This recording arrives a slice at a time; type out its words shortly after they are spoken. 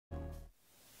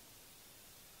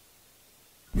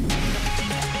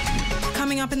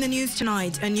up in the news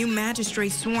tonight, a new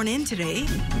magistrate sworn in today.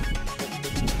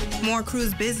 More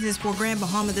cruise business for Grand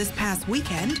Bahama this past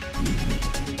weekend.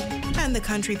 And the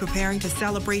country preparing to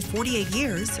celebrate 48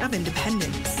 years of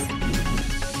independence.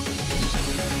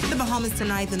 The Bahamas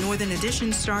Tonight, the Northern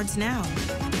Edition, starts now.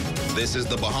 This is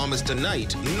the Bahamas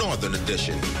Tonight, Northern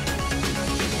Edition.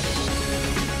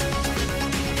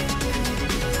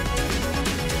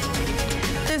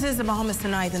 This is the Bahamas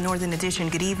Tonight, the Northern Edition.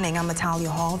 Good evening. I'm Natalia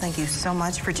Hall. Thank you so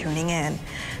much for tuning in.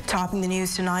 Topping the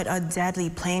news tonight, a deadly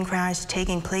plane crash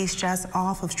taking place just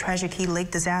off of Treasure Key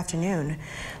Lake this afternoon.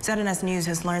 ZNS News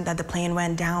has learned that the plane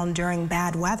went down during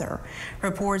bad weather.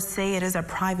 Reports say it is a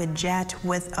private jet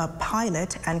with a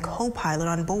pilot and co-pilot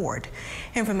on board.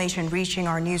 Information reaching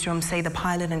our newsroom say the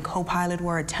pilot and co-pilot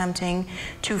were attempting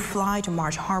to fly to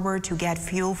Marsh Harbor to get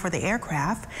fuel for the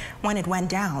aircraft when it went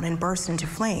down and burst into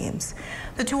flames.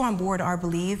 The two on board are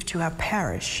believed to have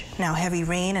perished. Now, heavy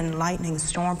rain and lightning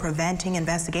storm preventing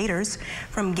investigators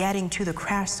from getting to the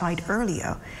crash site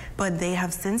earlier, but they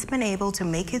have since been able to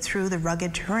make it through the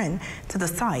rugged terrain to the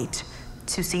site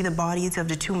to see the bodies of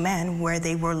the two men where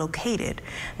they were located.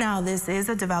 Now, this is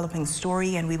a developing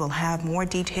story, and we will have more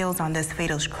details on this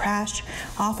fatal crash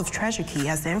off of Treasure Key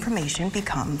as the information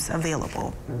becomes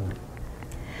available.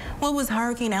 What was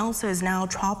Hurricane Elsa is now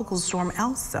Tropical Storm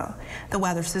Elsa. The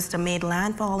weather system made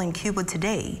landfall in Cuba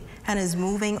today and is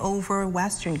moving over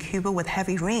western Cuba with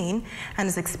heavy rain and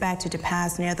is expected to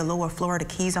pass near the lower Florida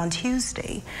Keys on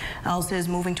Tuesday. Elsa is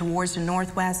moving towards the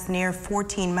northwest near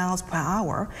 14 miles per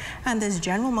hour, and this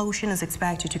general motion is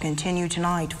expected to continue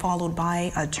tonight, followed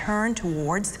by a turn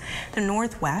towards the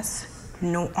northwest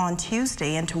on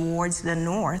Tuesday and towards the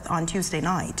north on Tuesday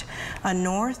night. A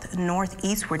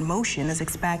northeastward motion is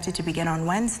expected to begin on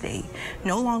Wednesday,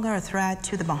 no longer a threat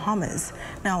to the Bahamas.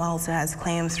 Now, Elsa has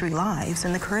claimed 3 lives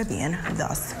in the Caribbean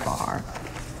thus far.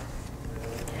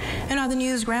 In other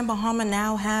news, Grand Bahama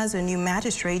now has a new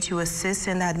magistrate to assist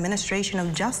in the administration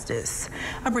of justice.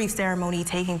 A brief ceremony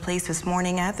taking place this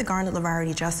morning at the Garnet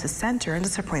Lavarity Justice Center in the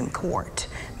Supreme Court.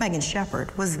 Megan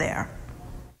Shepard was there.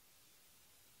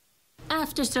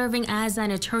 After serving as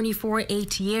an attorney for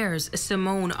 8 years,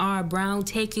 Simone R. Brown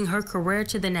taking her career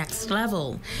to the next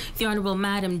level. The Honorable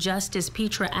Madam Justice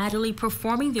Petra Adderley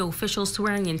performing the official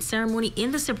swearing-in ceremony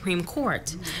in the Supreme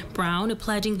Court. Brown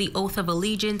pledging the oath of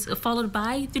allegiance, followed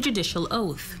by the judicial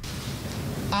oath.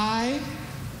 I,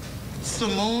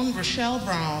 Simone Rochelle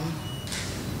Brown,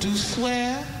 do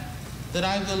swear that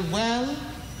I will well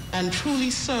and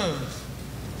truly serve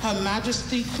Her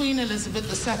Majesty Queen Elizabeth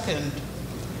II,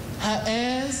 her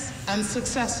heirs and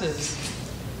successors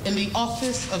in the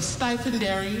office of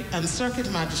stipendiary and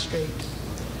circuit magistrate,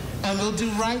 and will do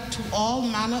right to all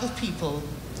manner of people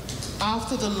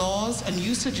after the laws and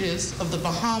usages of the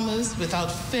Bahamas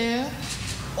without fear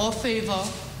or favor,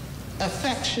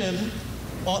 affection,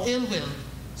 or ill will.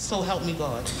 So help me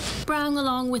God. Brown,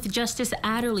 along with Justice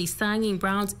Adderley, signing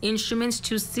Brown's instruments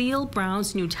to seal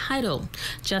Brown's new title.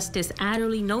 Justice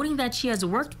Adderley noting that she has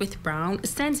worked with Brown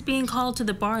since being called to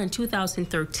the bar in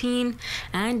 2013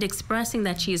 and expressing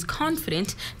that she is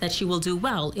confident that she will do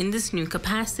well in this new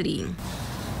capacity.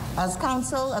 As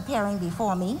counsel appearing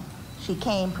before me, she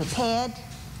came prepared,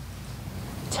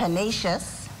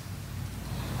 tenacious,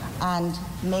 and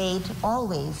made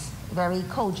always very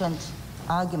cogent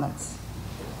arguments.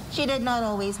 She did not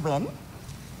always win,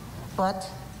 but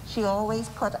she always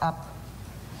put up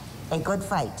a good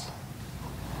fight.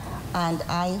 And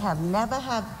I have never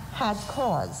had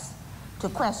cause to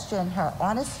question her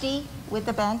honesty with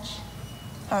the bench,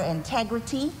 her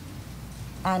integrity,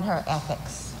 and her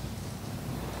ethics.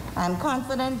 I'm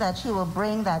confident that she will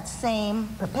bring that same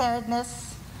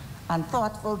preparedness and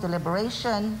thoughtful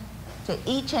deliberation to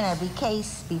each and every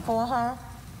case before her,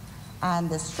 and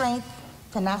the strength,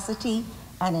 tenacity,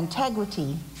 and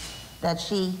integrity that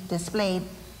she displayed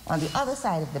on the other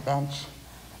side of the bench.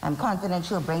 I'm confident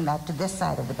she'll bring that to this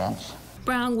side of the bench.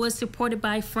 Brown was supported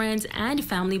by friends and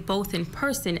family both in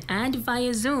person and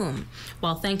via Zoom.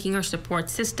 While thanking her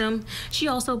support system, she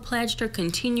also pledged her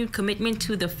continued commitment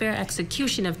to the fair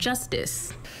execution of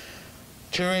justice.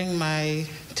 During my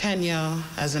tenure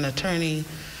as an attorney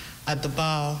at the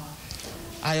bar,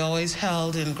 I always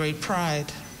held in great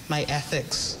pride my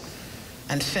ethics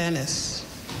and fairness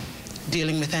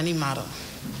dealing with any matter.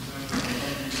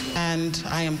 And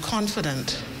I am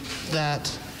confident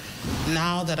that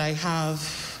now that I have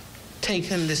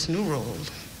taken this new role,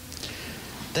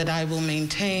 that I will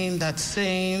maintain that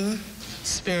same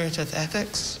spirit of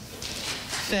ethics,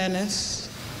 fairness,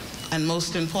 and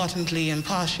most importantly,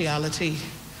 impartiality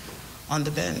on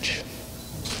the bench.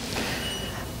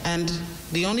 And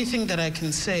the only thing that I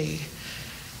can say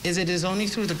it is only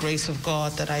through the grace of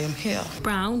God that I am here.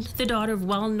 Brown, the daughter of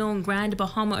well-known Grand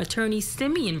Bahama attorney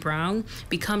Simeon Brown,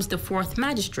 becomes the 4th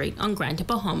magistrate on Grand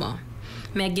Bahama.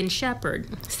 Megan Shepard,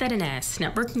 ZNS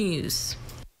Network News.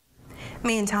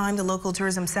 Meantime, the local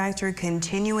tourism sector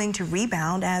continuing to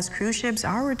rebound as cruise ships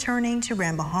are returning to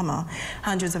Grand Bahama.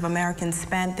 Hundreds of Americans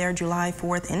spent their July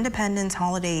 4th Independence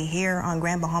holiday here on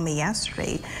Grand Bahama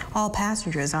yesterday. All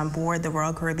passengers on board the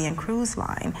Royal Caribbean Cruise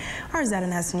Line. Our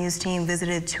ZNS News team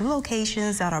visited 2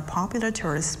 locations that are popular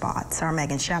tourist spots. Our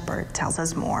Megan Shepard tells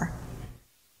us more.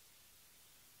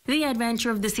 The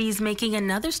Adventure of the Seas making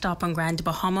another stop on Grand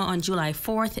Bahama on July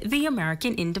 4th, the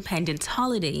American Independence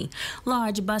holiday.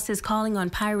 Large buses calling on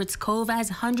Pirates Cove as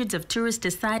hundreds of tourists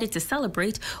decided to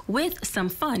celebrate with some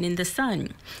fun in the sun.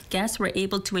 Guests were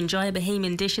able to enjoy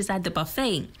Bahamian dishes at the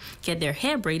buffet, get their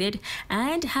hair braided,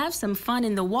 and have some fun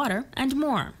in the water and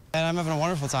more. And I'm having a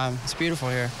wonderful time. It's beautiful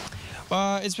here.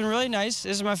 It's been really nice.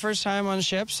 This is my first time on the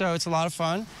ship, so it's a lot of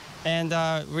fun. And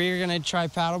we're going to try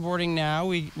paddleboarding now.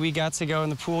 We got to go in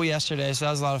the pool yesterday, so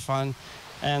that was a lot of fun.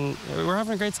 And we're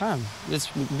having a great time. It's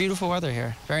beautiful weather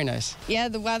here. Very nice. Yeah,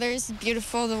 the weather's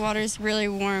beautiful. The water's really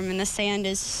warm, and the sand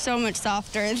is so much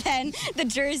softer than the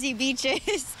Jersey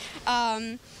beaches.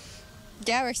 Yeah,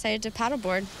 we're excited to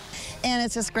paddleboard. And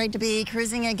it's just great to be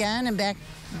cruising again and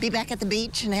be back at the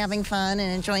beach and having fun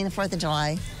and enjoying the 4th of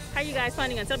July. How are you guys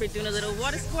planning on celebrating? Doing a little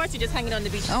water sports or just hanging on the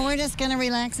beach? Oh, we're just going to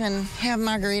relax and have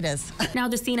margaritas. Now,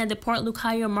 the scene at the Port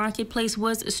Lucayo Marketplace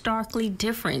was starkly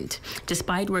different.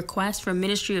 Despite requests from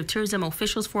Ministry of Tourism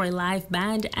officials for a live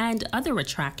band and other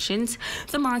attractions,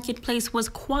 the marketplace was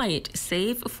quiet,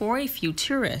 save for a few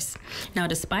tourists. Now,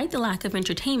 despite the lack of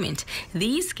entertainment,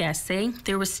 these guests say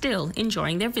they were still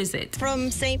enjoying their visit.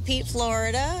 From St. Pete,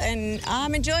 Florida, and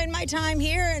I'm enjoying my time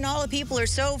here, and all the people are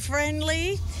so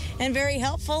friendly and very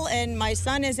helpful, and my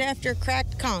son is after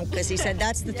cracked conch because he said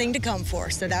that's the thing to come for,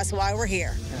 so that's why we're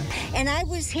here. And I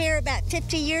was here about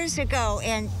 50 years ago,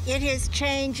 and it has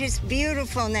changed. It's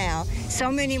beautiful now.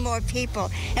 So many more people.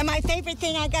 And my favorite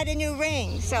thing, I got a new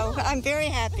ring, so I'm very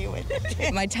happy with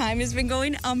it. My time has been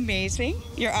going amazing.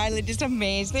 Your island is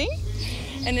amazing.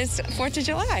 And it's 4th of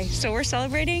July, so we're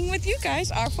celebrating with you guys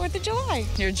our 4th of July.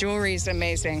 Your jewelry is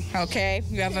amazing, okay?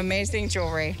 You have amazing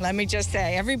jewelry. Let me just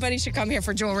say, everybody should come here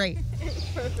for jewelry.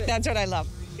 Perfect. That's what I love.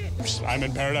 I'm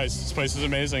in paradise. This place is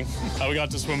amazing. We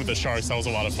got to swim with the sharks. That was a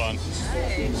lot of fun.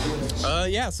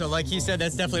 Yeah, so like he said,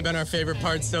 that's definitely been our favorite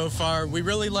part so far. We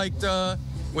really liked...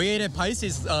 We ate at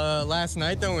Pisces last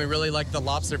night, though, and we really liked the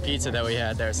lobster pizza that we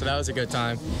had there, so that was a good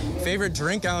time. Favorite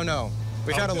drink? I don't know.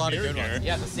 We've had a lot of good ones.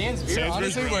 Yeah, the Sands beer,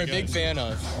 honestly, we're a big fan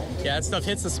of. Yeah, that stuff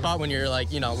hits the spot when you're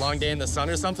like, long day in the sun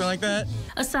or something like that.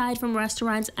 Aside from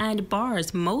restaurants and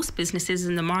bars, most businesses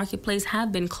in the marketplace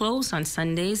have been closed on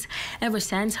Sundays ever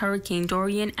since Hurricane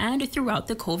Dorian and throughout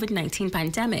the COVID-19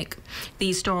 pandemic.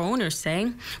 These store owners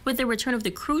say with the return of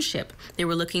the cruise ship, they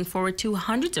were looking forward to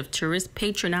hundreds of tourists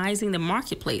patronizing the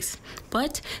marketplace.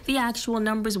 But the actual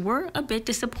numbers were a bit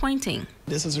disappointing.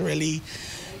 This is really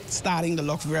starting to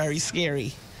look very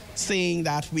scary, seeing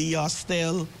that we are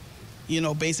still,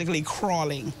 basically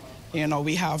crawling.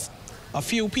 We have a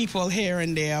few people here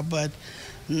and there, but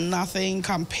nothing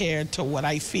compared to what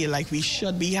I feel like we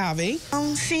should be having.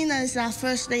 Seeing as our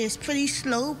first day is pretty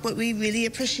slow, but we really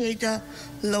appreciate the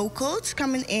locals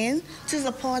coming in to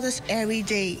support us every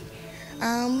day.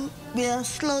 We are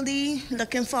slowly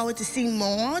looking forward to seeing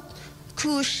more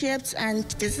cruise ships and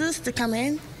visitors to come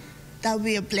in. That would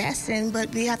be a blessing,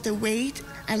 but we have to wait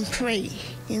and pray,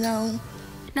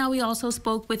 Now, we also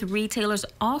spoke with retailers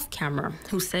off camera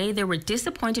who say they were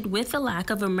disappointed with the lack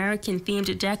of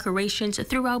American-themed decorations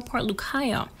throughout Port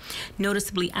Lucayo.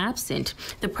 Noticeably absent,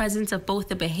 the presence of both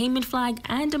the Bahamian flag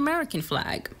and American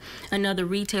flag. Another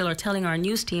retailer telling our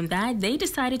news team that they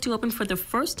decided to open for the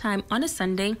first time on a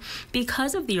Sunday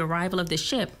because of the arrival of the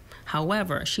ship.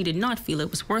 However, she did not feel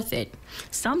it was worth it.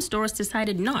 Some stores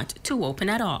decided not to open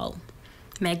at all.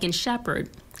 Megan Shepard,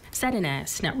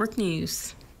 ZNS Network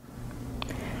News.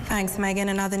 Thanks, Megan.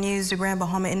 In other news, the Grand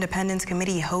Bahama Independence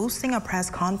Committee hosting a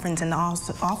press conference in the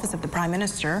office of the Prime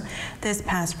Minister this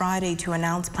past Friday to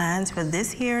announce plans for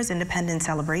this year's independence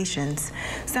celebrations.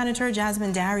 Senator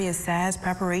Jasmine Darius says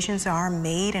preparations are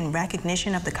made in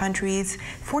recognition of the country's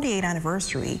 48th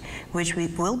anniversary, which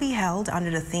will be held under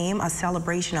the theme A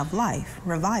Celebration of Life,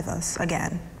 Revive Us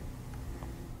Again.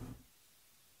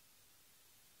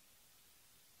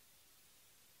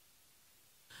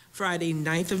 Friday,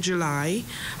 9th of July,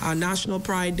 our National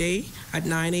Pride Day at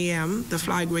 9 a.m. The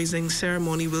flag raising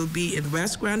ceremony will be in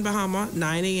West Grand Bahama,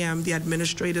 9 a.m., the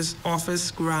Administrator's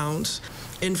Office grounds.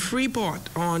 In Freeport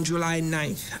on July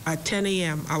 9th at 10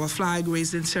 a.m., our flag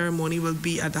raising ceremony will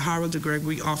be at the Harold de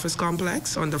Gregory Office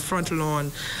Complex on the front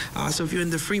lawn. So if you're in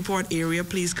the Freeport area,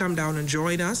 please come down and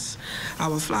join us.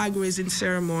 Our flag raising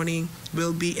ceremony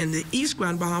will be in the East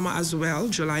Grand Bahama as well,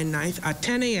 July 9th at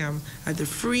 10 a.m. at the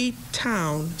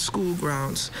Freetown School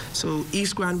Grounds. So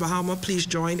East Grand Bahama, please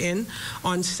join in.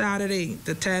 On Saturday,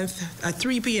 the 10th at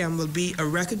 3 p.m. will be a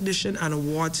recognition and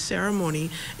award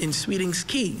ceremony in Sweetings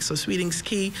Key. So Sweetings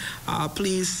Key,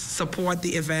 please support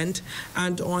the event.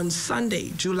 And on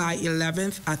Sunday, July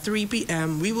 11th at 3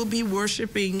 p.m., we will be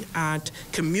worshiping at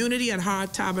Community at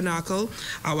Heart Tabernacle,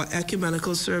 our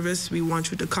ecumenical service. We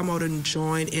want you to come out and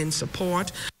join in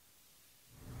support.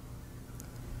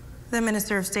 The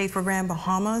Minister of State for Grand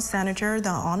Bahama, Senator the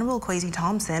Honorable Kwesi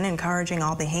Thompson, encouraging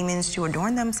all Bahamians to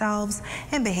adorn themselves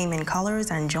in Bahamian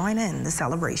colors and join in the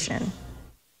celebration.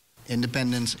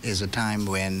 Independence is a time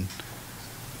when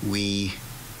we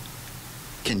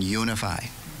can unify.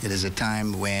 It is a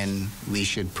time when we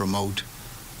should promote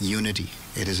unity.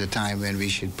 It is a time when we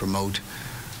should promote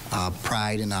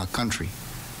pride in our country.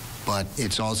 But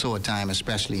it's also a time,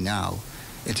 especially now,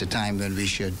 it's a time when we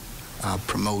should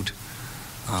promote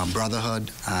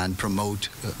brotherhood and promote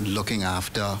looking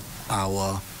after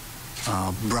our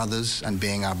brothers and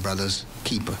being our brother's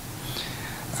keeper.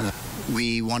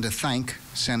 We want to thank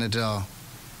Senator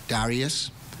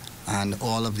Darius and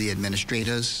all of the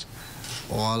administrators,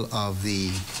 all of the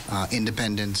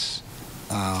Independence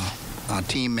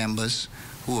team members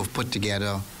who have put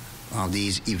together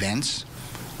these events.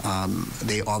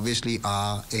 They obviously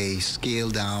are a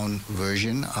scaled-down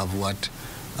version of what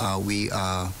we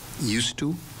are used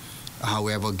to.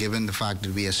 However, given the fact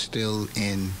that we are still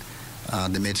in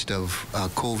the midst of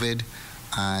COVID,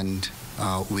 and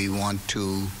we want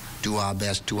to do our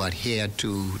best to adhere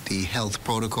to the health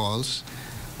protocols,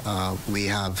 we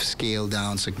have scaled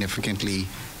down significantly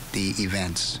the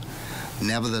events.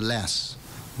 Nevertheless,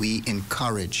 we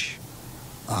encourage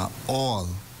all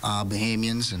our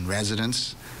Bahamians and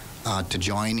residents to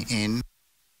join in.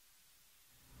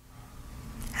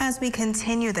 As we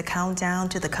continue the countdown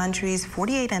to the country's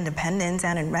 48th independence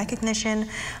and in recognition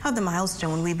of the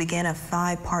milestone, we begin a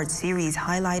 5-part series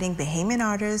highlighting Bahamian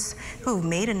artists who've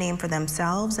made a name for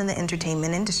themselves in the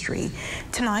entertainment industry.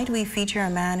 Tonight, we feature a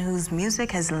man whose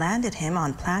music has landed him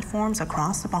on platforms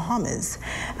across the Bahamas.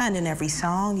 And in every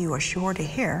song, you are sure to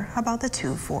hear about the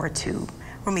 242.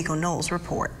 Romiko Knowles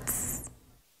reports.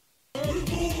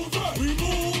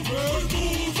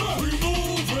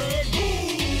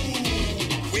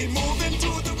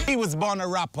 He was born a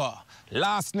rapper,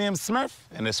 last name Smith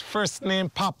and his first name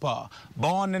Papa.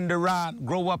 Born in Durant,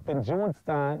 grew up in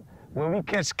Jonestown, where we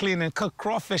catch, clean and cook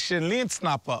crawfish and lean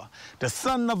snapper. The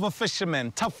son of a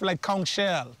fisherman, tough like conch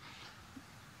shell.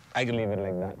 I can leave it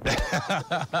like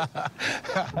that.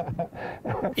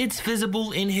 It's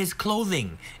visible in his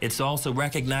clothing. It's also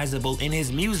recognizable in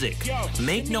his music.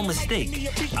 Make no mistake,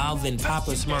 Alvin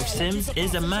Papa Smurf Sims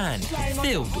is a man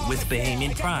filled with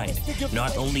Bahamian pride.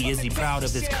 Not only is he proud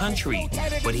of his country,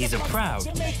 but he's a proud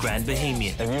Grand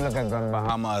Bahamian. If you look at Grand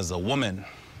Bahama as a woman,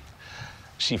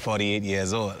 she's 48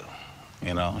 years old.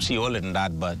 You know, she older than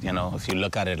that, but, you know, if you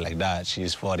look at it like that,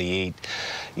 she's 48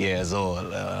 years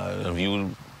old. If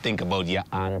you think about your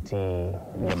auntie,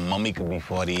 your mommy could be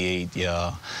 48, you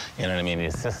know what I mean,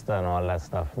 your sister and all that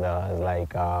stuff. It's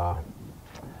like,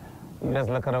 you just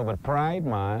look at her with pride,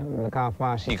 man. Look how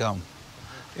far she come.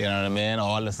 You know what I mean?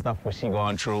 All the stuff that she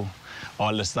going through,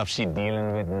 all the stuff she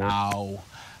dealing with now,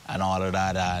 and all of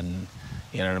that, and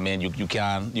you know what I mean? You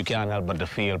can't help but to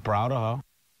feel proud of her.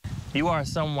 You are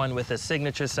someone with a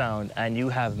signature sound, and you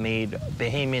have made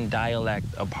Bahamian dialect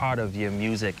a part of your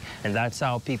music, and that's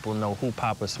how people know who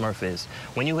Papa Smurf is.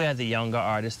 When you hear the younger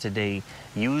artists today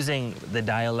using the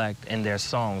dialect in their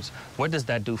songs, what does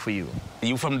that do for you?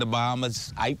 You from the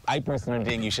Bahamas, I personally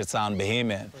think you should sound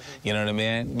Bahamian, you know what I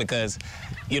mean? Because,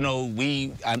 you know,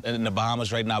 we, in the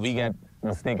Bahamas right now, we get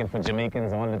mistaken for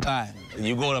Jamaicans all the time.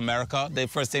 You go to America, the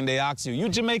first thing they ask you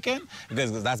Jamaican?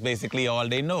 Because that's basically all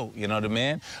they know, you know what I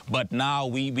mean? But now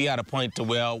we at a point to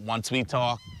where once we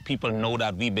talk, people know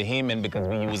that we Bahamian because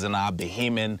we using our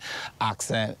Bahamian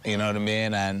accent, you know what I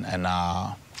mean? And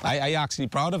I actually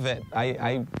proud of it.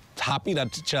 I happy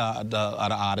that the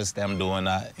other artists them doing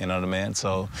that, you know what I mean?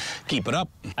 So keep it up.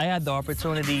 I had the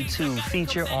opportunity to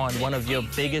feature on one of your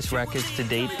biggest records to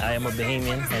date, I Am a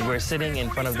Bahamian, and we're sitting in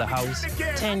front of the house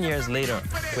 10 years later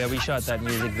where we shot that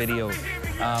music video.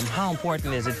 How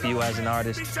important is it for you as an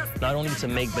artist not only to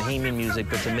make Bahamian music,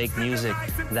 but to make music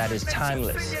that is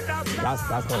timeless?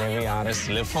 That's what every artist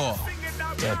live for.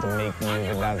 Yeah, to make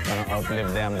music that's gonna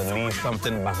uplift them, to leave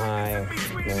something behind,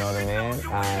 you know what I mean?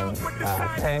 And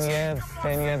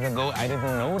 10 years ago, I didn't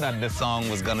know that this song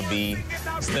was gonna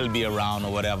still be around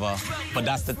or whatever. But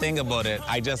that's the thing about it.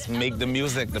 I just make the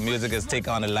music. The music has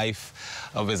taken on a life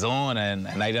of its own, and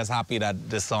I just happy that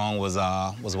this song was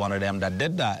one of them that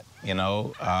did that, you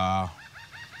know?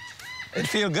 It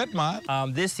feels good, man.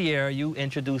 This year, you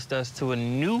introduced us to a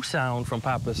new sound from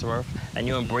Papa Smurf, and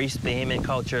you embraced Bahamian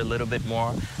culture a little bit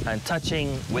more, and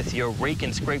touching with your rake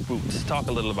and scrape roots. Talk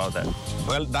a little about that.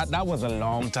 Well, that was a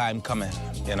long time coming,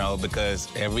 you know, because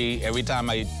every time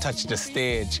I touched the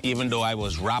stage, even though I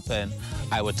was rapping,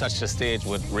 I would touch the stage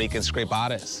with rake and scrape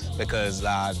artists, because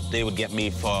they would get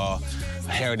me for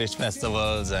heritage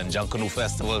festivals and Junkanoo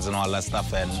festivals and all that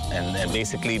stuff, and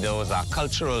basically those are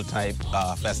cultural type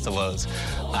festivals.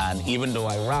 And even though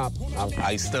I rap,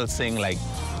 I still sing like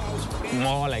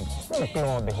more like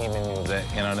folklore Bahamian music,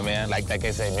 you know what I mean? Like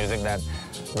I said, music that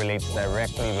relates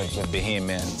directly with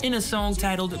Bahamians. In a song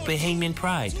titled Bahamian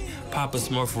Pride, Papa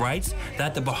Smurf writes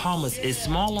that the Bahamas is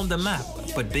small on the map,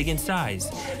 but big in size.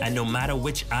 And no matter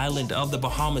which island of the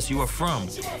Bahamas you are from,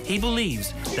 he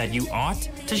believes that you ought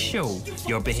to show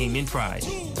your Bahamian pride.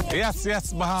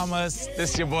 Yes, Bahamas.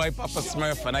 This is your boy, Papa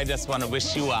Smurf, and I just want to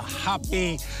wish you a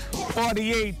happy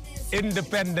 48th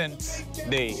Independence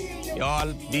Day.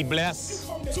 Y'all be blessed,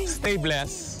 stay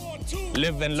blessed,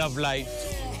 live and love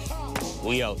life.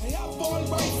 We out.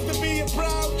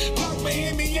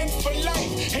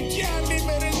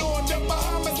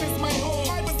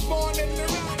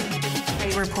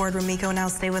 Report Ramiko, now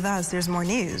stay with us. There's more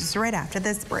news right after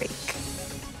this break.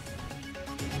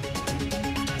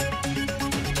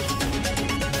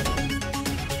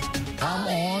 Come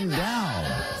on down.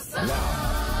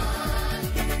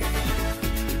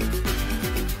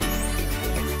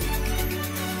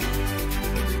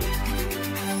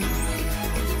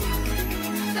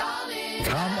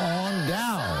 Come on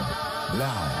down.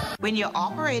 When you're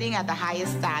operating at the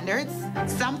highest standards,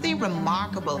 something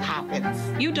remarkable happens.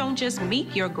 You don't just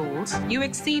meet your goals, you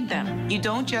exceed them. You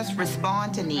don't just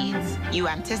respond to needs, you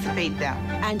anticipate them.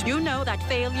 And you know that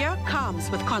failure comes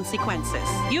with consequences.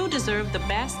 You deserve the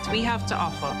best we have to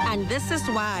offer. And this is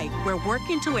why we're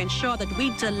working to ensure that we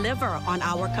deliver on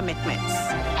our commitments.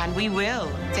 And we will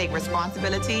take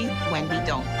responsibility when we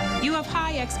don't. You have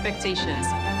high expectations.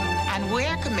 And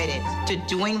we're committed to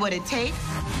doing what it takes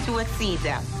to exceed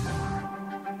them.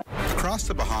 Across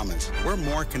the Bahamas, we're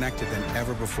more connected than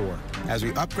ever before as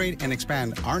we upgrade and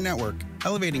expand our network,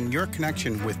 elevating your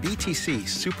connection with BTC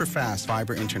Superfast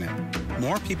Fiber Internet.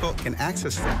 More people can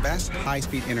access the best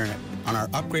high-speed internet on our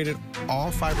upgraded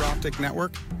all-fiber optic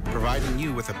network, providing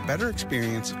you with a better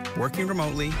experience working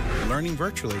remotely, learning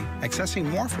virtually, accessing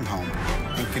more from home,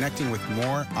 and connecting with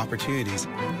more opportunities.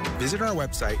 Visit our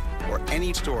website or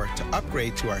any store to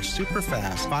upgrade to our super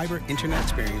fast fiber internet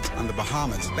experience on the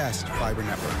Bahamas' best fiber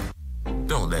network.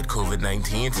 Don't let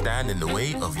COVID-19 stand in the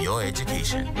way of your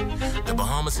education. The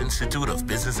Bahamas Institute of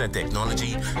Business and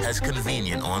Technology has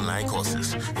convenient online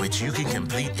courses, which you can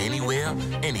complete anywhere,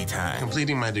 anytime.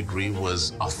 Completing my degree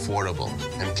was affordable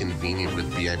and convenient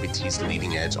with BIBT's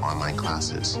leading-edge online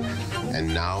classes.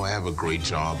 And now I have a great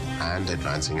job and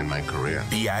advancing in my career.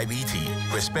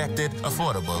 BIBT, respected,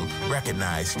 affordable,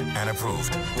 recognized, and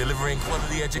approved. Delivering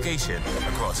quality education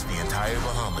across the entire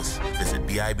Bahamas. Visit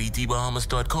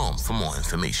BIBTBahamas.com for more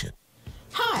information.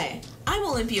 Hi, I'm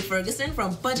Olympia Ferguson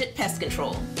from Budget Pest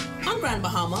Control. On Grand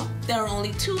Bahama, there are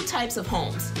only two types of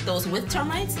homes, those with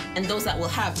termites and those that will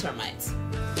have termites.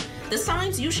 The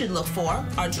signs you should look for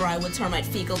are drywood termite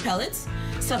fecal pellets,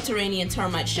 subterranean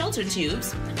termite shelter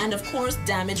tubes, and of course,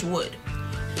 damaged wood.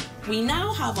 We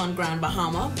now have on Grand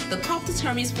Bahama the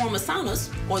Coptotermes formosanus,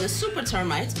 or the super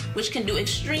termite, which can do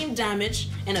extreme damage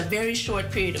in a very short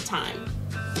period of time.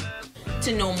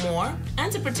 To know more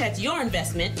and to protect your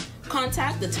investment,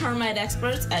 contact the termite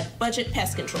experts at Budget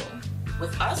Pest Control.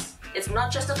 With us, it's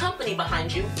not just a company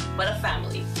behind you, but a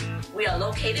family. We are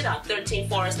located on 13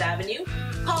 Forest Avenue.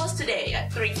 Call us today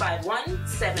at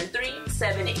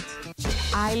 351-7378.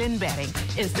 Island Bedding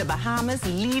is the Bahamas'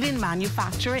 leading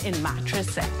manufacturer in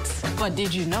mattress sets. But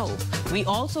did you know we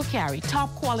also carry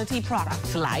top quality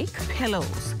products like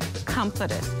pillows,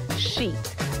 comforters,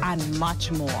 sheets, and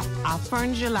much more. Our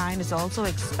furniture line is also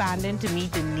expanding to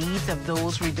meet the needs of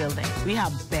those rebuilding. We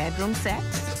have bedroom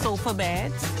sets, sofa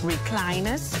beds,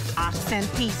 recliners,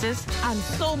 accent pieces, and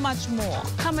so much more.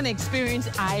 Come and experience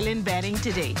Island Bedding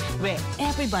today, where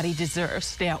everybody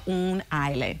deserves their own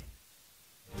island.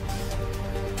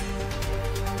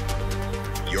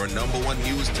 Your #1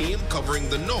 news team covering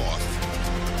the North.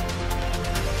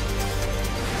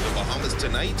 The Bahamas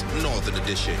Tonight, Northern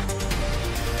Edition.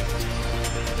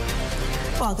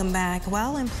 Welcome back.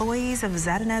 Well, employees of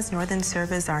ZNS Northern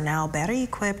Service are now better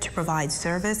equipped to provide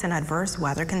service in adverse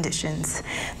weather conditions,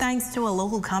 thanks to a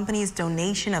local company's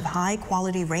donation of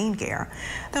high-quality rain gear.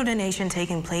 The donation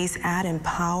taking place at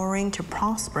Empowering to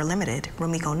Prosper Limited.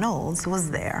 Rumiko Knowles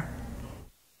was there.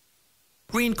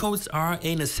 Raincoats are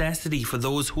a necessity for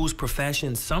those whose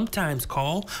professions sometimes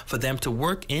call for them to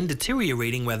work in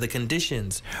deteriorating weather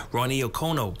conditions. Ronnie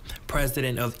Okono,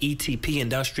 president of ETP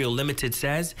Industrial Limited,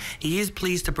 says he is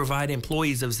pleased to provide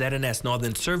employees of ZNS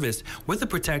Northern Service with the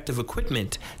protective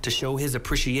equipment to show his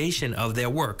appreciation of their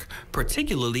work,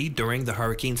 particularly during the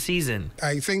hurricane season.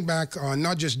 I think back on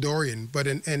not just Dorian, but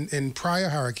in prior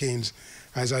hurricanes,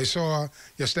 as I saw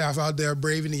your staff out there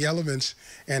braving the elements,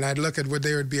 and I'd look at what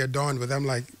they would be adorned with. I'm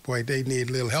like, boy, they need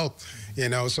a little help, you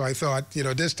know. So I thought, you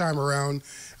know, this time around,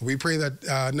 we pray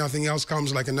that nothing else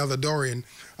comes like another Dorian.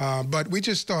 But we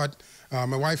just thought,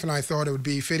 my wife and I thought it would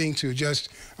be fitting to just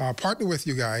partner with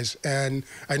you guys. And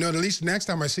I know at least next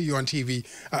time I see you on TV,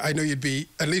 I know you'd be,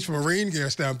 at least from a rain gear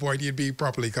standpoint, you'd be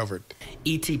properly covered.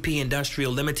 ETP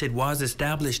Industrial Limited was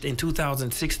established in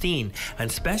 2016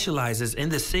 and specializes in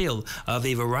the sale of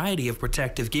a variety of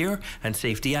protective gear and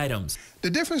safety items. The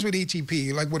difference with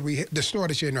ETP, like the store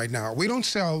that's in right now, we don't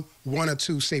sell one or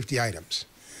two safety items.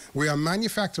 We are a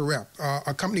manufacturer rep,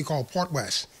 a company called Port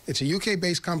West. It's a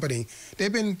UK-based company.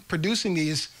 They've been producing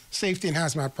these safety and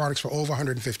hazmat products for over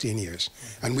 115 years,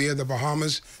 and we are the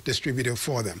Bahamas distributor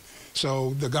for them.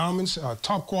 So the garments are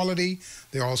top quality.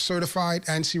 They're all certified,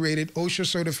 ANSI-rated, OSHA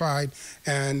certified,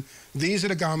 and these are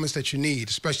the garments that you need,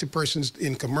 especially persons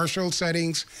in commercial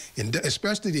settings,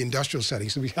 especially the industrial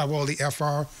settings. So we have all the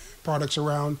FR products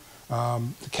around,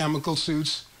 the chemical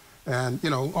suits, and, you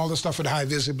know, all the stuff with high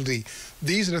visibility.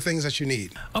 These are the things that you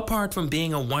need. Apart from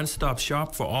being a one-stop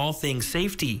shop for all things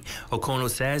safety, Okono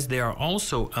says they are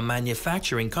also a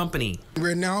manufacturing company.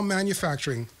 We're now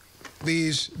manufacturing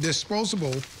these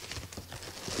disposable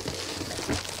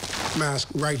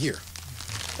masks right here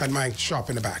at my shop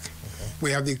in the back.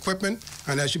 We have the equipment,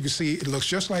 and as you can see, it looks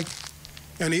just like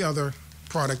any other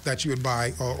product that you would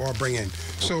buy or bring in.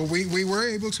 So we were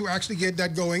able to actually get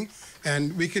that going.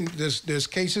 And we can, there's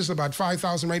cases, about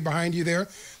 5,000 right behind you there.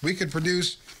 We could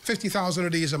produce 50,000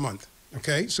 of these a month,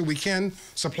 okay? So we can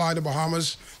supply the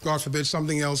Bahamas. God forbid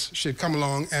something else should come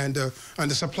along and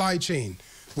the supply chain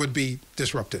would be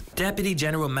disrupted. Deputy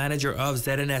General Manager of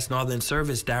ZNS Northern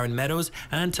Service, Darren Meadows,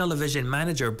 and Television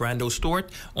Manager, Brando Stewart,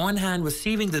 on hand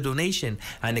receiving the donation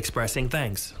and expressing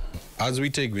thanks. As we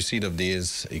take receipt of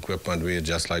these equipment, we'd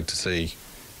just like to say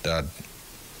that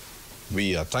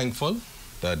we are thankful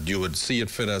that you would see it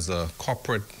fit as a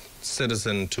corporate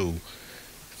citizen to,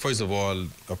 first of all,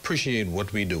 appreciate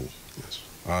what we do. Yes.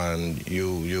 And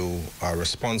you are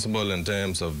responsible in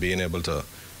terms of being able to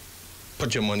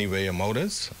put your money where your mouth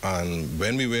is. And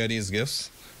when we wear these gifts,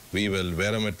 we will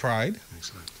wear them with pride.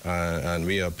 And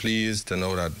we are pleased to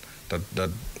know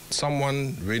that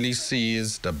someone really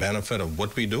sees the benefit of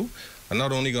what we do. And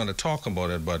not only going to talk about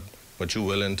it, but you're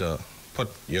willing to put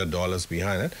your dollars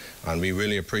behind it, and we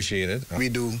really appreciate it. We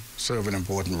do serve an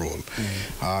important role.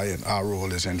 Our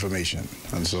role is information,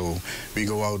 and so we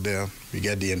go out there, we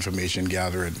get the information,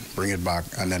 gather it, bring it back,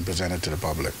 and then present it to the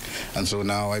public. And so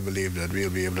now I believe that we'll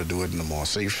be able to do it in a more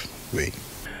safe way.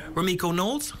 Rumiko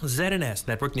Knowles, ZNS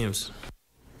Network News.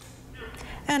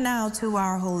 And now to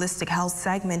our holistic health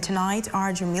segment tonight.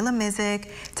 Our Jamila Mizik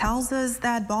tells us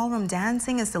that ballroom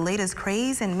dancing is the latest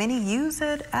craze and many use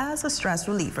it as a stress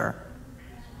reliever.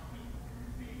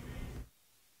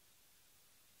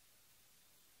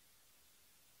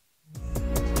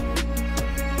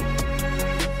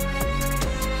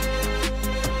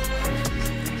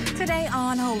 Today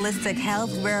on Holistic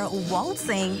Health, we're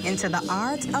waltzing into the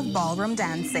art of ballroom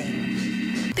dancing.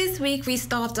 This week, we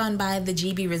stopped on by the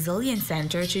GB Resilience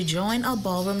Center to join a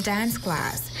ballroom dance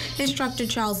class. Instructor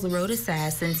Charles LaRota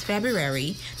says since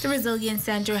February, the Resilience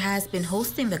Center has been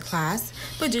hosting the class,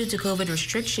 but due to COVID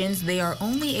restrictions, they are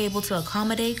only able to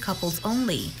accommodate couples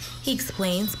only. He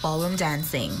explains ballroom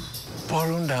dancing.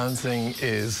 Ballroom dancing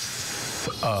is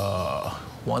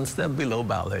one step below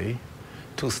ballet,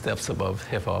 2 steps above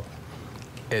hip-hop.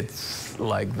 It's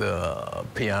like the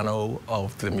piano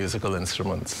of the musical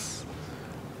instruments.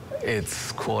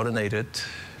 It's coordinated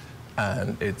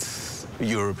and it's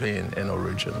European in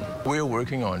origin. We're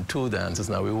working on 2 dances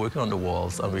now. We're working on the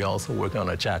waltz and we're also working on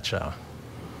a cha-cha.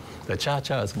 The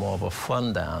cha-cha is more of a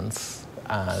fun dance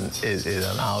and it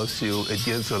allows you, it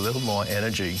gives you a little more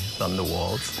energy than the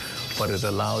waltz, but it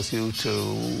allows you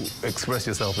to express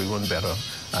yourself even better,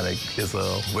 and it is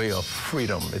a way of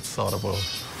freedom. It's sort of a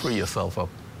free yourself up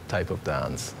type of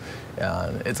dance.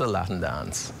 And it's a Latin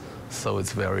dance. so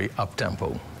it's very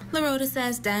up-tempo. LaRhoda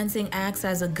says dancing acts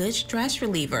as a good stress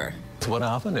reliever. So what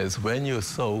happens is when you're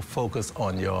so focused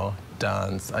on your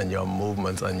dance and your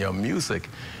movements and your music,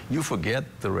 you forget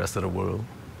the rest of the world.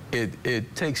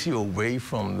 It takes you away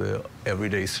from the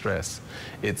everyday stress.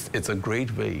 It's a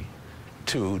great way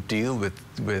to deal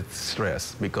with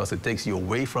stress because it takes you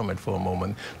away from it for a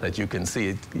moment that you can see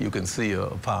it. You can see a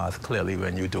path clearly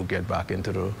when you do get back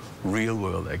into the real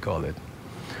world, I call it.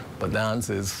 But dance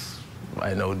is,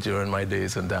 I know during my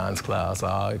days in dance class,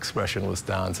 our expression was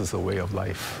dance is a way of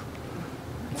life.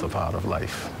 It's a part of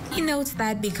life. He notes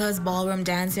that because ballroom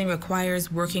dancing requires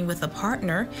working with a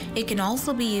partner, it can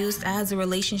also be used as a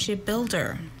relationship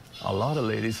builder. A lot of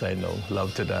ladies I know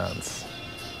love to dance.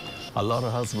 A lot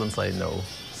of husbands I know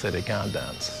say they can't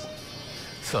dance.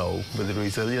 So with the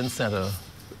Resilience Center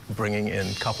bringing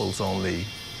in couples only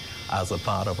as a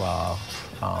part of our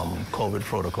COVID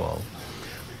protocol,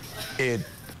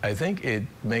 I think it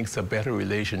makes a better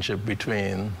relationship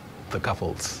between the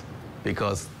couples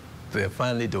because they're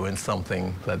finally doing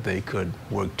something that they could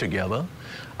work together.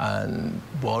 And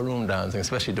ballroom dancing,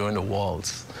 especially during the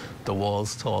waltz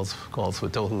calls for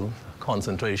total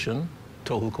concentration,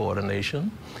 total coordination,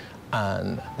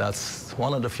 and that's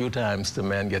one of the few times the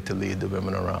men get to lead the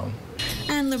women around.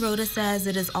 And LaRhoda says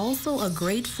it is also a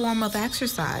great form of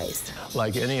exercise.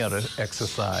 Like any other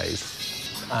exercise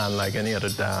and like any other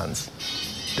dance,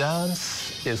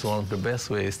 dance is one of the best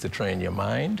ways to train your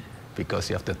mind, because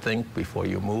you have to think before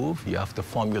you move. You have to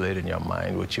formulate in your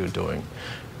mind what you're doing.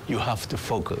 You have to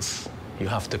focus. You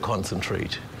have to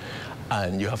concentrate.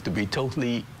 And you have to be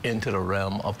totally into the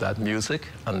realm of that music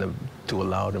and to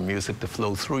allow the music to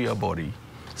flow through your body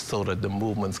so that the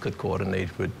movements could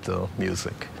coordinate with the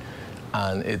music.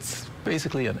 And it's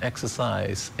basically an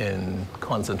exercise in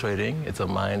concentrating. It's a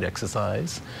mind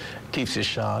exercise. Keeps you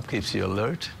sharp, keeps you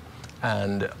alert.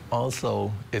 And also,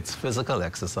 it's physical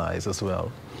exercise as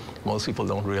well. Most people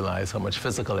don't realize how much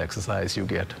physical exercise you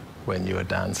get when you're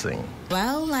dancing.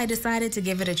 Well, I decided to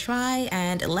give it a try,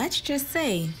 and let's just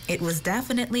say it was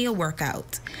definitely a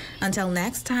workout. Until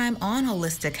next time on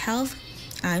Holistic Health,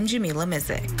 I'm Jamila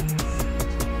Mizik.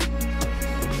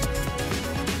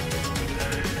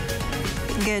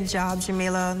 Good job,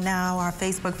 Jamila. Now our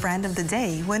Facebook friend of the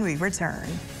day when we return.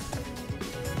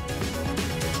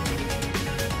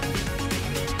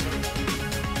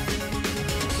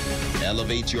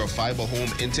 Elevate your fiber home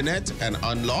internet and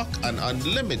unlock an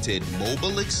unlimited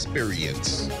mobile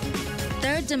experience.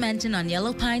 Third Dimension on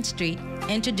Yellow Pine Street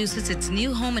introduces its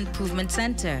new home improvement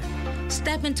center.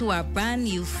 Step into our brand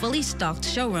new fully stocked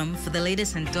showroom for the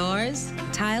latest in doors,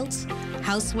 tiles,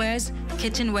 housewares,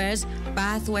 kitchenwares,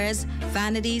 bathwares,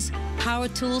 vanities, power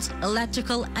tools,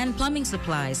 electrical, and plumbing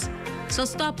supplies. So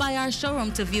stop by our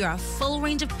showroom to view our full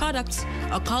range of products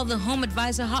or call the Home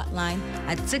Advisor hotline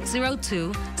at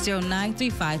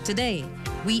 602-0935 today.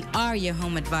 We are your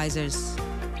home advisors.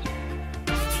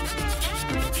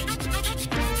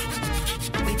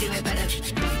 We do it better.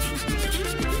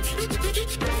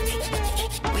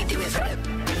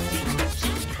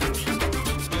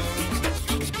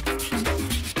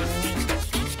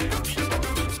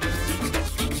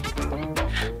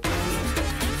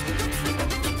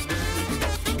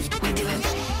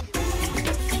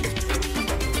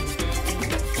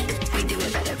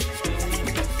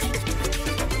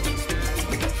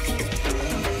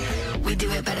 We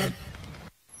do it better.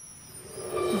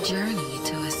 Journey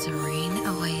to a serene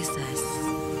oasis.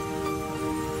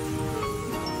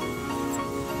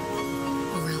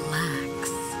 Relax.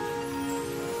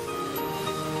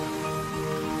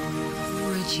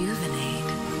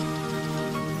 Rejuvenate.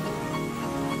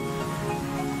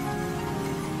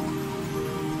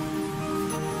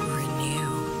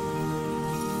 Renew.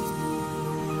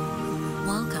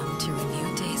 Welcome to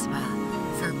Renew Day Spa.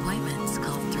 For appointments,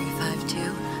 call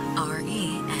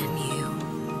 352-RENU.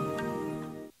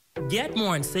 Get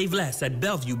more and save less at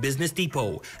Bellevue Business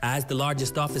Depot. As the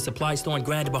largest office supply store in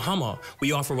Grand Bahama,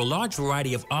 we offer a large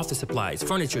variety of office supplies,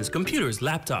 furniture, computers,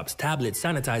 laptops, tablets,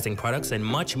 sanitizing products, and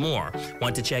much more.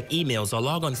 Want to check emails or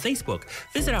log on Facebook?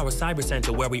 Visit our cyber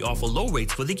center where we offer low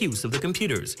rates for the use of the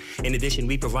computers. In addition,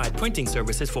 we provide printing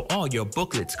services for all your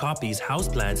booklets, copies, house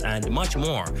plans, and much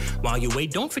more. While you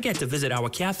wait, don't forget to visit our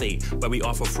cafe where we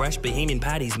offer fresh Bahamian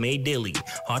patties made daily,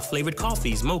 hot flavored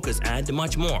coffees, mochas, and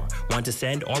much more. Want to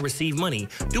send or receive receive money,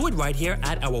 do it right here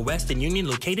at our Western Union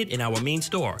located in our main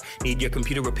store. Need your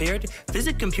computer repaired?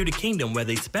 Visit Computer Kingdom, where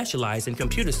they specialize in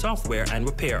computer software and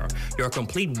repair. Your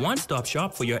complete one-stop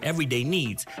shop for your everyday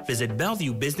needs. Visit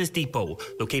Bellevue Business Depot,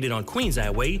 located on Queens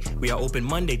Highway. We are open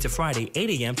Monday to Friday,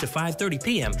 8 a.m. to 5:30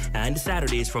 p.m. and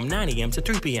Saturdays from 9 a.m. to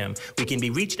 3 p.m. We can be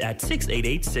reached at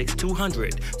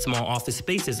 688-6200. Small office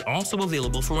space is also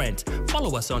available for rent.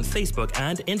 Follow us on Facebook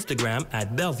and Instagram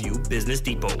at Bellevue Business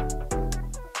Depot.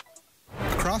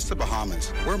 Across the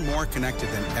Bahamas, we're more connected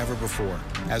than ever before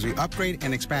as we upgrade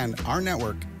and expand our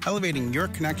network, elevating your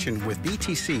connection with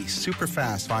BTC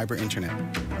Superfast Fiber Internet.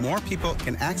 More people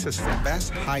can access the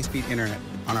best high-speed internet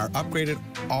on our upgraded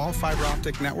all-fiber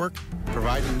optic network,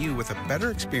 providing you with a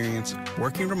better experience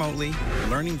working remotely,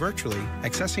 learning virtually,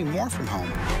 accessing more from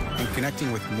home, and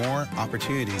connecting with more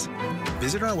opportunities.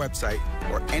 Visit our website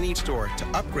or any store to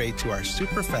upgrade to our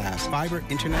super fast fiber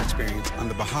internet experience on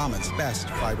the Bahamas' best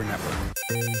fiber network.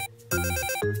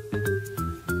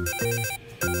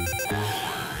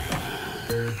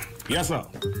 Yes, sir.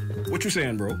 What you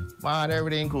saying, bro? Man,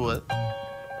 everything cool.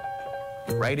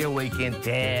 Right here waking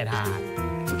dead hot.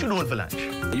 What you doing for lunch?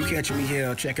 You catching me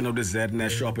here checking out this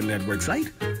ZNet Shopping Network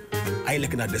site? I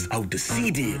looking at this out to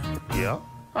sea deal. Yeah?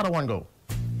 How do one go?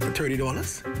 For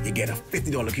 $30, you get a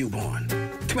 $50 coupon.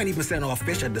 20% off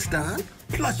fish at the stand,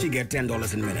 plus you get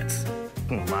 $10 in minutes.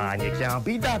 Man, you can't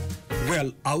beat that.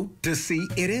 Well, out to sea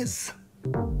it is.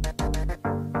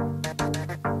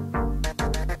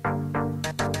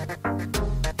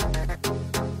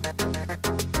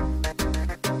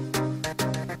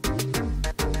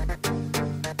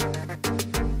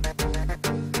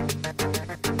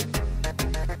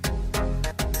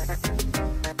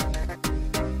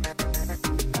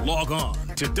 Log on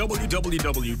to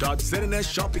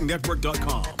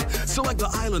www.znsshoppingnetwork.com. Select the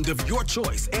island of your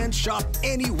choice and shop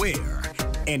anywhere,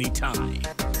 anytime.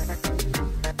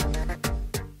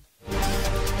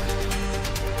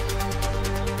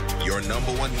 Your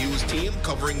 #1 news team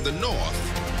covering the North.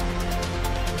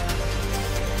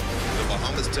 The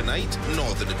Bahamas Tonight,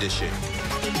 Northern Edition.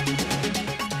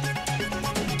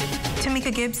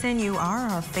 Tamika Gibson, you are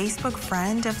our Facebook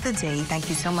friend of the day. Thank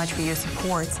you so much for your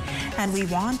support. And we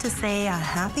want to say a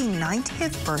happy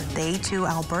 90th birthday to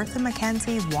Albertha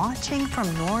McKenzie watching from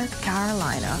North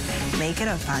Carolina. Make it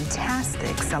a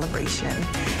fantastic celebration.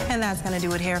 And that's going to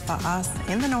do it here for us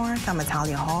in the North. I'm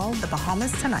Natalia Hall. The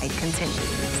Bahamas Tonight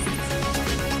continues.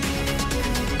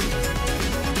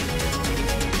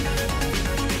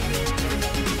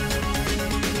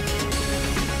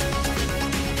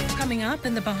 Coming up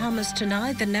in the Bahamas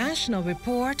Tonight, the national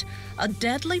report, a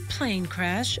deadly plane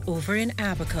crash over in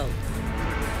Abaco.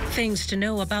 Things to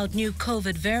know about new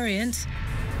COVID variants,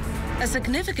 a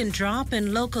significant drop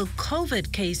in local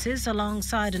COVID cases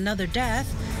alongside another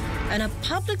death, and a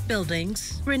public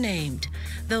buildings renamed.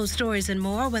 Those stories and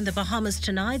more when the Bahamas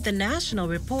Tonight, the national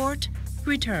report,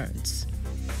 returns.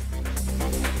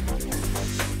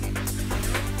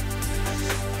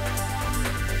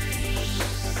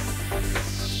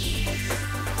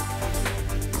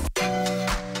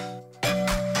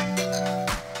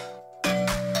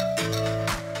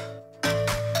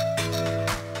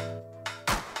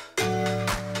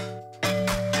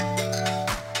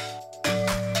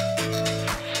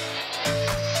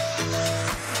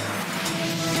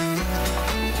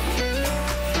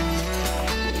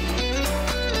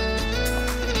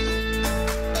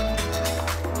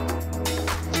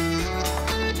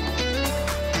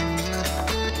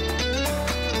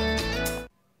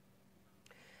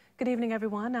 Good evening,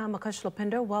 everyone. I'm Akush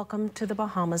Lopinder. Welcome to the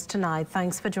Bahamas Tonight.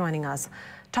 Thanks for joining us.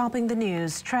 Topping the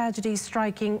news, tragedy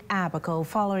striking Abaco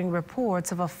following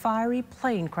reports of a fiery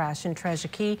plane crash in Treasure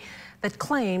Key that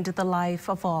claimed the life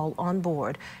of all on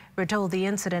board. We're told the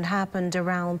incident happened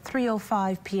around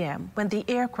 3:05 p.m. when the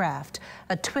aircraft,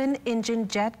 a twin-engine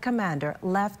jet commander,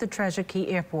 left the Treasure Key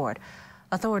airport.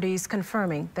 Authorities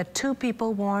confirming that 2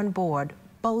 people were on board,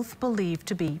 both believed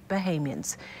to be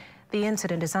Bahamians. The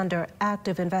incident is under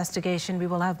active investigation. We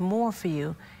will have more for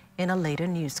you in a later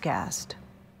newscast.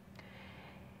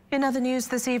 In other news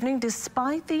this evening,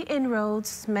 despite the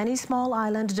inroads many small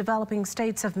island developing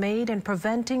states have made in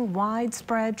preventing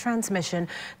widespread transmission,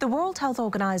 the World Health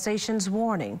Organization's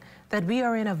warning that we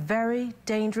are in a very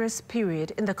dangerous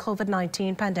period in the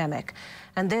COVID-19 pandemic.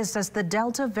 And this as the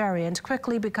Delta variant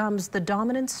quickly becomes the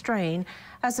dominant strain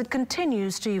as it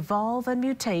continues to evolve and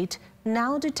mutate,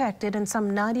 now detected in some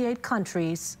 98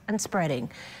 countries and spreading.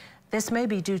 This may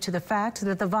be due to the fact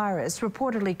that the virus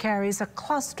reportedly carries a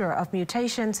cluster of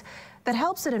mutations that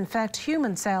helps it infect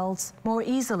human cells more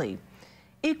easily.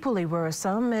 Equally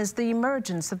worrisome is the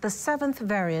emergence of the 7th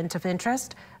variant of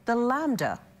interest, the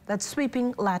Lambda that's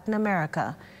sweeping Latin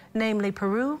America, namely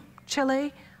Peru,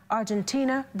 Chile,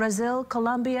 Argentina, Brazil,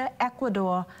 Colombia,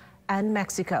 Ecuador, and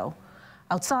Mexico.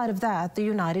 Outside of that, the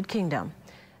United Kingdom.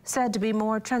 Said to be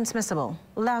more transmissible,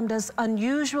 Lambda's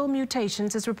unusual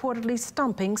mutations is reportedly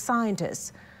stumping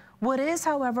scientists. What is,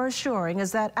 however, assuring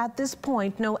is that at this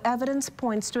point, no evidence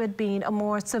points to it being a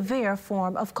more severe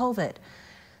form of COVID.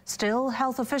 Still,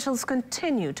 health officials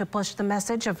continue to push the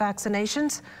message of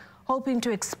vaccinations, hoping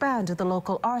to expand the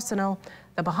local arsenal.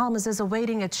 The Bahamas is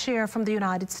awaiting its share from the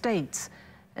United States,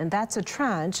 and that's a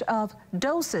tranche of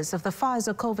doses of the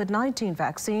Pfizer COVID-19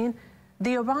 vaccine,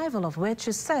 the arrival of which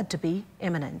is said to be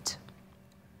imminent.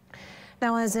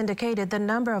 Now, as indicated, the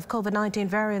number of COVID-19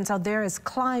 variants out there is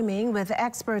climbing, with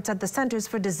experts at the Centers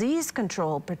for Disease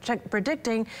Control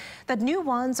predicting that new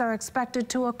ones are expected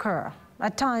to occur,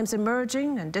 at times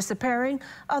emerging and disappearing,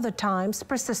 other times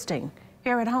persisting.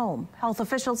 Here at home, health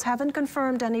officials haven't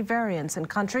confirmed any variants in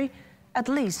country, at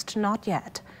least not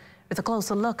yet. With a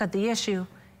closer look at the issue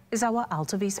is our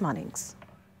Altavis Munnings.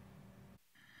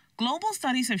 Global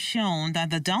studies have shown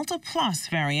that the Delta Plus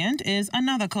variant is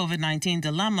another COVID-19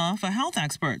 dilemma for health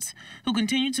experts who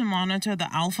continue to monitor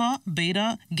the Alpha,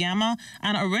 Beta, Gamma,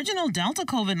 and original Delta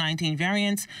COVID-19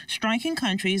 variants striking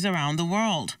countries around the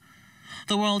world.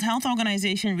 The World Health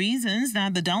Organization reasons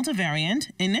that the Delta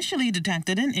variant, initially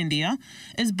detected in India,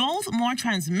 is both more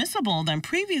transmissible than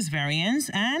previous variants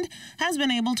and has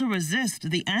been able to resist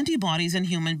the antibodies in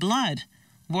human blood.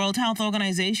 World Health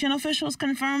Organization officials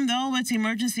confirm, though, its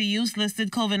emergency use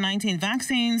listed COVID-19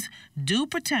 vaccines do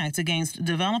protect against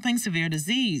developing severe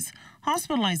disease,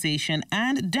 hospitalization,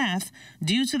 and death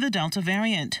due to the Delta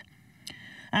variant.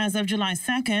 As of July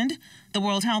 2nd, the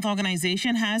World Health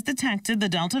Organization has detected the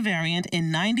Delta variant in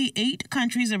 98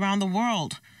 countries around the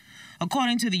world.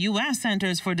 According to the U.S.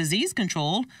 Centers for Disease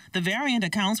Control, the variant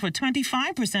accounts for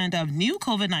 25% of new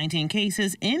COVID-19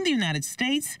 cases in the United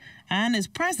States and is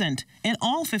present in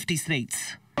all 50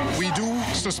 states. We do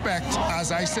suspect,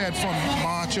 as I said from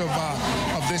March of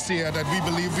this year, that we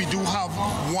believe we do have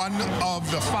one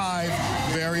of the 5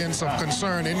 variants of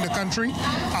concern in the country.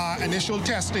 Initial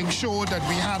testing showed that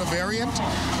we had a variant,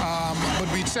 but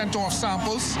we'd sent off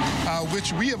samples,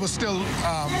 which we're still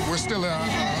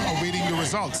awaiting the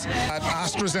results. At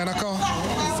AstraZeneca,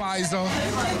 Pfizer,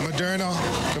 Moderna,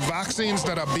 the vaccines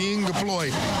that are being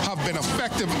deployed have been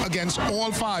effective against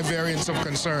all 5 variants of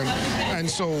concern. And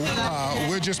so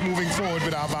we're just moving forward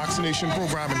with our vaccination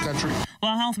program in country.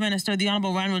 While Health Minister the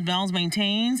Honorable Renwood Bells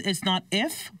maintains it's not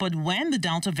if, but when the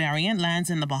Delta variant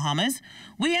lands in the Bahamas,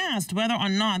 we asked whether or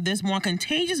not this more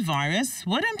contagious virus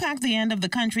would impact the end of the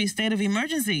country's state of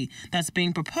emergency that's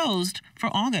being proposed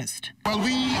for August. Well,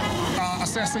 we are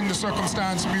assessing the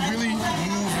circumstance. We really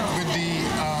move with the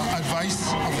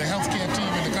advice of the healthcare team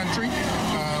in the country.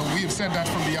 We have said that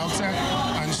from the outset,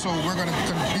 and so we're going to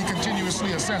be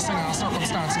continuously assessing our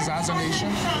circumstances as a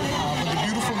nation. But the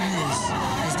beautiful news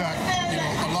is that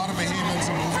a lot of Bahamians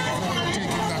are moving forward and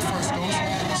taking that first dose.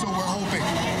 So we're hoping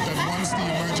that once the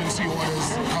emergency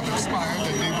orders have expired,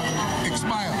 that they will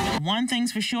expire. One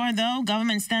thing's for sure, though,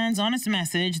 government stands on its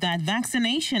message that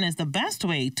vaccination is the best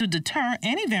way to deter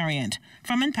any variant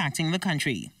from impacting the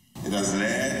country. It has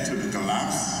led to the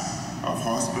collapse of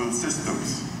hospital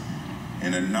systems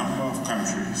in a number of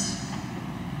countries.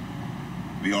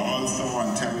 We all saw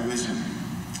on television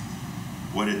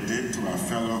what it did to our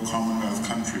fellow Commonwealth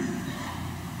country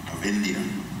of India,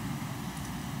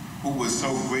 who was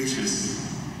so gracious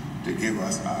to give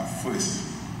us our first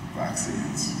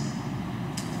vaccines.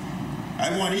 I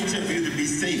want each of you to be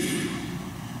safe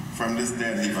from this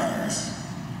deadly virus.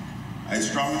 I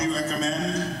strongly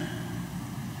recommend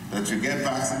that you get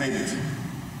vaccinated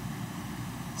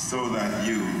so that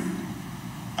you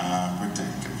are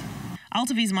protected.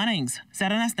 Altavis Munnings,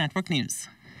 ZNS Network News.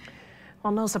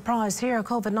 Well, no surprise here,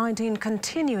 COVID-19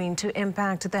 continuing to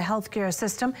impact the healthcare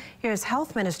system. Here's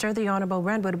Health Minister the Honorable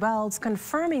Renwood Bells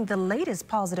confirming the latest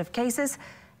positive cases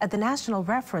at the National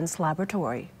Reference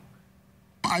Laboratory.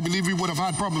 I believe we would have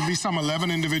had probably some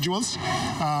 11 individuals,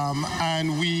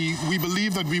 and we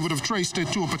believe that we would have traced it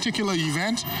to a particular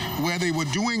event where they were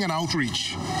doing an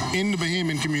outreach in the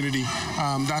Bahamian community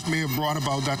that may have brought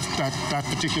about that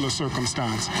particular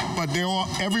circumstance. But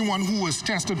everyone who was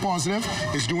tested positive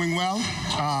is doing well,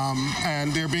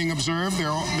 and they're being observed.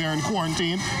 They're in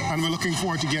quarantine, and we're looking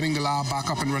forward to getting the lab back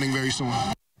up and running very soon.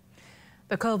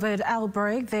 The COVID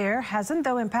outbreak there hasn't,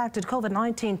 though, impacted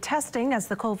COVID-19 testing, as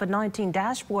the COVID-19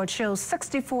 dashboard shows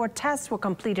 64 tests were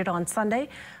completed on Sunday,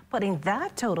 putting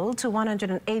that total to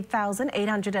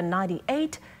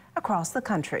 108,898 across the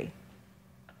country.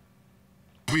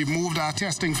 We've moved our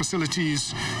testing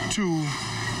facilities to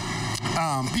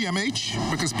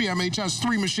PMH, because PMH has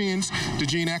 3 machines, the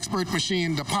Gene Expert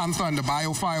machine, the Panther, and the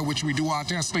BioFire, which we do our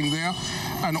testing there.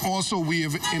 And also we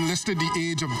have enlisted the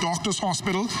aid of Doctors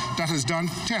Hospital that has done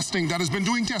testing, that has been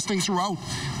doing testing throughout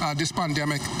this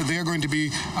pandemic. They're going to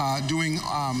be doing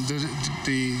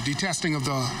the testing of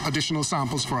the additional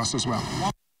samples for us as well.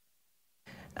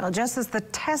 Now, just as the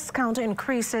test count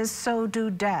increases, so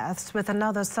do deaths, with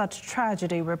another such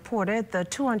tragedy reported, the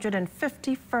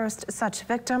 251st such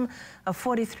victim, a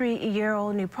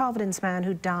 43-year-old New Providence man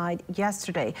who died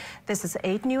yesterday. This is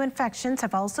 8 new infections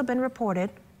have also been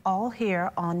reported, all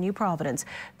here on New Providence.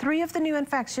 3 of the new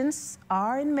infections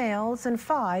are in males and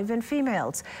 5 in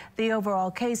females. The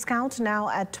overall case count now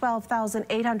at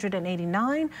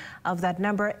 12,889. Of that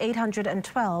number,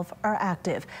 812 are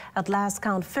active. At last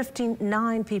count,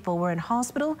 59 people were in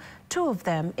hospital, 2 of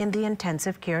them in the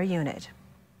intensive care unit.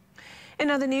 In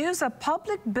other news, a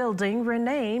public building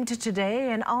renamed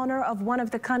today in honor of one of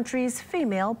the country's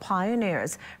female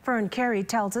pioneers. Fern Carey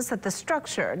tells us that the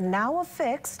structure, now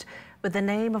affixed with the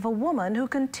name of a woman who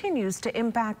continues to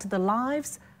impact the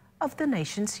lives of the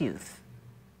nation's youth.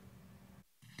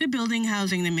 The building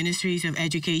housing the Ministries of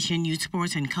Education, Youth,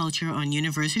 Sports and Culture on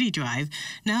University Drive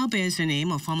now bears the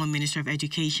name of former Minister of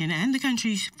Education and the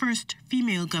country's first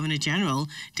female Governor General,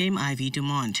 Dame Ivy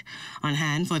Dumont. On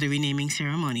hand for the renaming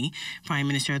ceremony, Prime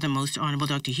Minister the Most Honorable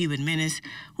Dr. Hubert Minnis,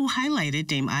 who highlighted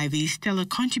Dame Ivy's stellar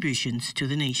contributions to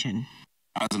the nation.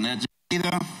 As an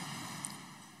educator,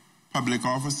 public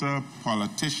officer,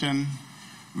 politician,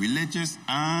 religious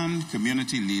and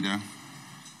community leader,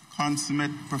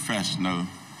 consummate professional,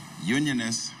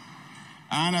 unionist,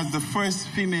 and as the first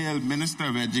female Minister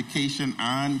of Education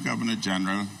and Governor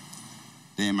General,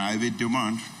 Dame Ivy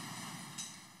Dumont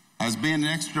has been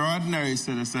an extraordinary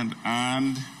citizen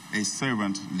and a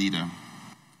servant leader.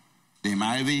 Dame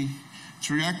Ivy,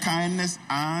 through your kindness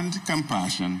and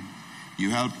compassion, you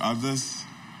help others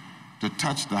to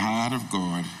touch the heart of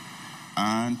God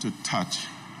and to touch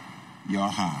your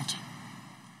heart.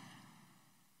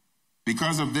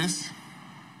 Because of this,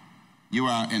 you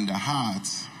are in the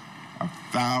hearts of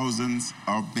thousands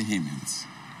of Bahamians.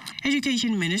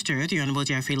 Education Minister, the Honorable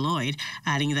Jeffrey Lloyd,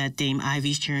 adding that Dame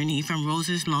Ivy's journey from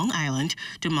Rose's Long Island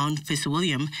to Mount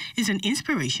Fitzwilliam is an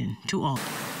inspiration to all.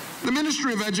 The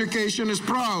Ministry of Education is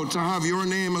proud to have your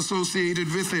name associated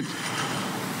with it.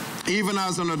 Even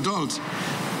as an adult,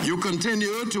 you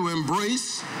continue to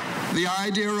embrace the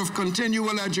idea of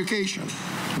continual education,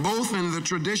 both in the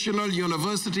traditional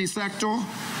university sector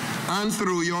and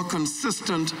through your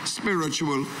consistent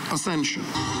spiritual ascension.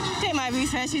 Dame Ivy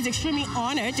says she's extremely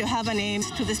honored to have a name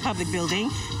to this public building,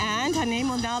 and her name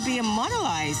will now be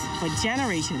immortalized for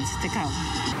generations to come.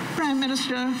 Prime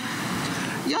Minister,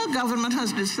 your government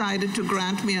has decided to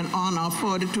grant me an honor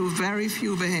afforded to very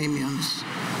few Bahamians.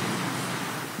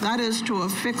 That is to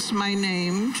affix my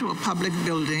name to a public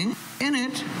building. In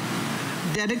it,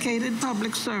 dedicated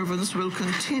public servants will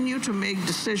continue to make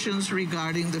decisions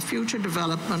regarding the future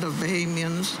development of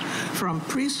Bahamians from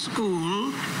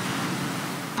preschool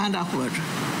and upward.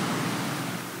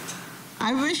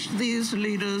 I wish these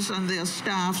leaders and their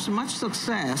staffs much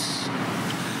success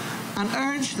and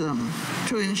urge them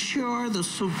to ensure the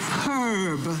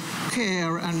superb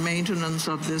care and maintenance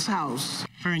of this house.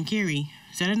 Fern Carey,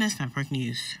 ZNS Network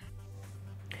News.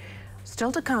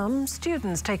 Still to come,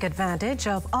 students take advantage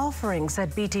of offerings at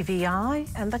BTVI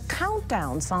and the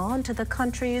countdowns on to the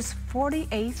country's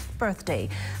 48th birthday.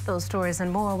 Those stories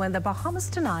and more when the Bahamas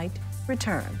Tonight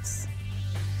returns.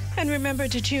 And remember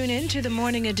to tune in to the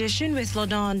morning edition with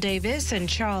LaDawn Davis and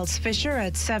Charles Fisher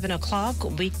at 7 o'clock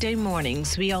weekday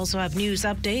mornings. We also have news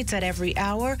updates at every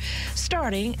hour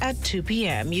starting at 2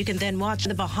 p.m. You can then watch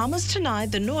the Bahamas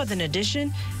Tonight, the Northern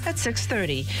Edition, at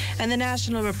 6:30 and the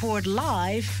National Report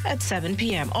live at 7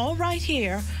 p.m. All right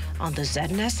here on the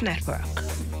ZNS Network.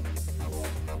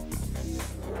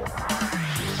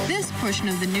 This portion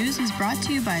of the news was brought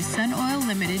to you by Sun Oil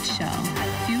Limited Shell,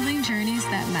 fueling journeys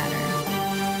that matter.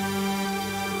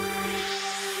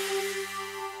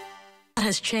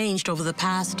 Has changed over the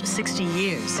past 60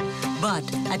 years. But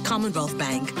at Commonwealth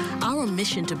Bank, our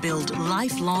mission to build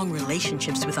lifelong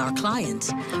relationships with our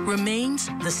clients remains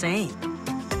the same.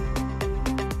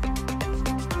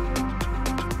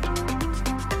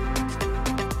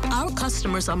 Our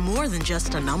customers are more than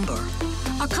just a number.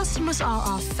 Our customers are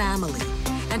our family.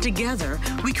 And together,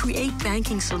 we create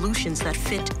banking solutions that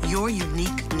fit your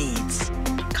unique needs.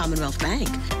 Commonwealth Bank,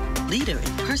 leader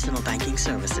in personal banking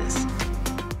services.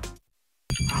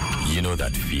 You know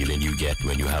that feeling you get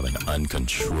when you have an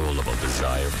uncontrollable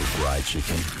desire for fried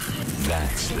chicken?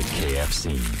 That's the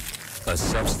KFC. a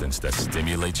substance that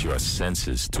stimulates your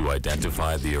senses to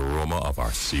identify the aroma of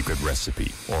our secret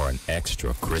recipe or an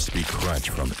extra crispy crunch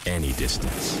from any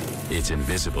distance. It's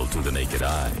invisible to the naked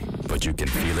eye, but you can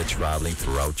feel it traveling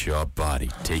throughout your body,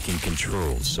 taking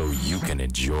control so you can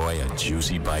enjoy a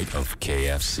juicy bite of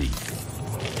KFC.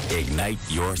 Ignite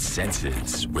your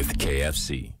senses with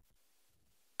KFC.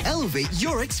 Elevate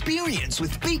your experience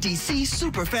with BTC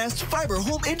Superfast Fiber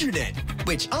Home Internet,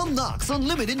 which unlocks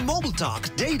unlimited mobile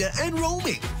talk, data, and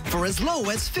roaming for as low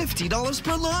as $50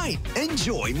 per line.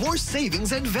 Enjoy more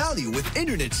savings and value with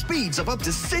internet speeds of up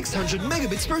to 600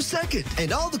 megabits per second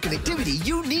and all the connectivity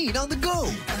you need on the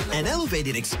go. An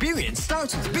elevated experience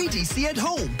starts with BTC at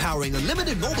home, powering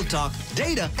unlimited mobile talk,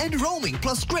 data, and roaming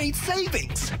plus great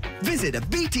savings. Visit a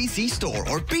BTC store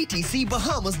or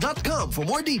btcbahamas.com for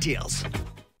more details.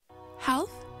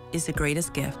 Health is the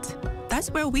greatest gift.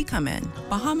 That's where we come in.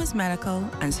 Bahamas Medical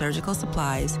and Surgical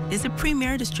Supplies is the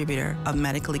premier distributor of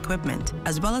medical equipment,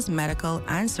 as well as medical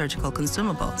and surgical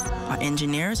consumables. Our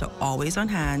engineers are always on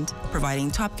hand,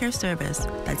 providing top care service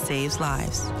that saves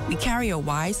lives. We carry a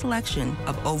wide selection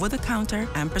of over-the-counter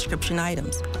and prescription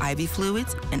items, IV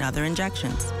fluids, and other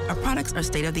injections. Our products are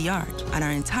state-of-the-art, and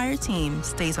our entire team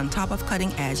stays on top of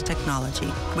cutting-edge technology.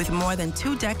 With more than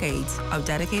 2 decades of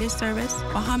dedicated service,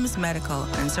 Bahamas Medical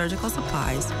and Surgical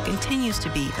Supplies continues to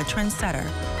be a trendsetter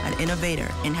and innovator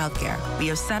in healthcare. We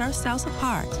have set ourselves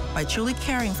apart by truly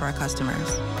caring for our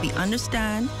customers. We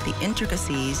understand the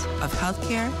intricacies of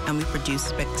healthcare, and we produce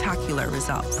spectacular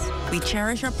results. We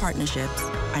cherish our partnerships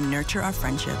and nurture our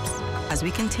friendships as we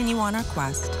continue on our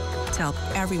quest to help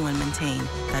everyone maintain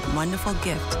that wonderful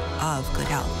gift of good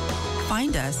health.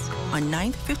 Find us on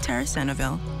 9th Fifth Terrace,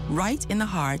 Centerville, right in the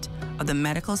heart of the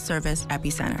medical service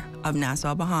epicenter of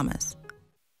Nassau, Bahamas.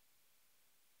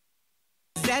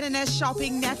 ZNS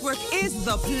Shopping Network is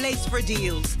the place for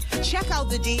deals. Check out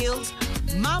the deals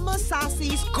Mama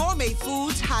Sassy's Gourmet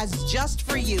Foods has just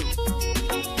for you.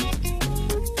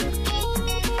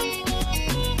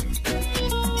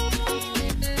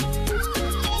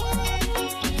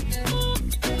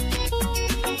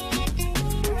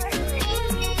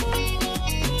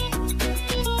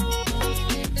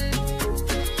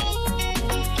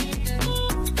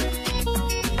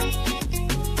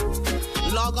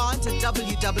 Log on to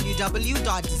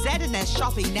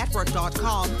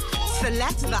www.znsshoppingnetwork.com,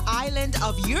 select the island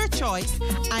of your choice,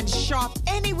 and shop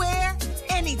anywhere,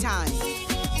 anytime.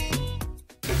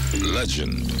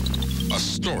 Legend, a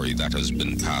story that has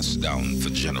been passed down for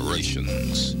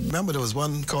generations. Remember, there was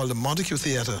one called the Montague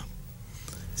Theater.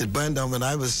 It burned down when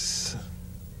I was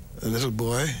a little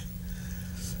boy.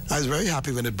 I was very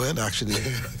happy when it burned, actually.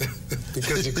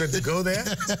 Because you couldn't go there?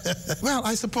 Well,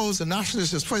 I suppose the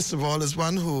nationalist, first of all, is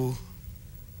one who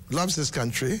loves his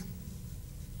country,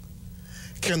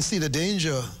 can see the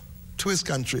danger to his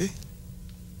country,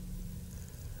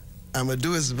 and will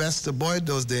do his best to avoid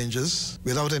those dangers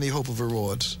without any hope of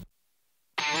reward.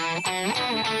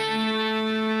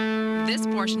 This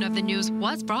portion of the news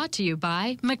was brought to you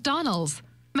by McDonald's.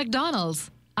 McDonald's,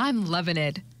 I'm loving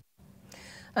it.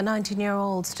 A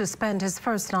 19-year-old to spend his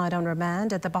first night on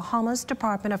remand at the Bahamas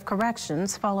Department of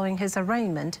Corrections following his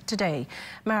arraignment today.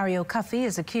 Mario Cuffey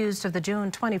is accused of the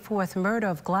June 24th murder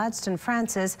of Gladstone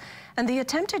Francis and the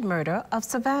attempted murder of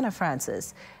Savannah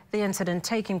Francis. The incident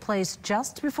taking place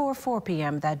just before 4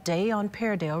 p.m. that day on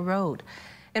Peardale Road.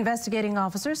 Investigating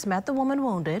officers met the woman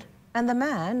wounded and the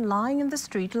man lying in the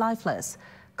street lifeless.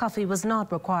 Cuffey was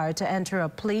not required to enter a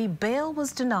plea. Bail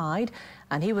was denied,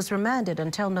 and he was remanded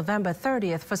until November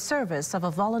 30th for service of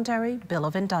a voluntary bill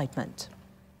of indictment.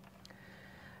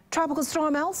 Tropical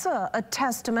Storm Elsa, a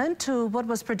testament to what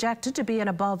was projected to be an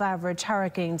above-average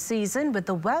hurricane season, with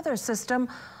the weather system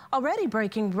already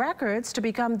breaking records to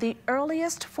become the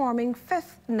earliest forming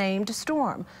 5th named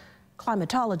storm.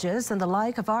 Climatologists and the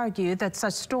like have argued that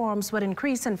such storms would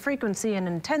increase in frequency and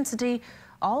intensity,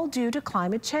 all due to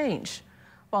climate change.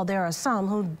 While there are some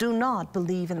who do not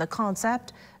believe in the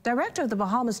concept, Director of the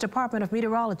Bahamas Department of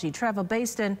Meteorology, Trevor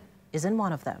Baston, isn't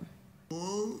one of them.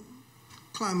 All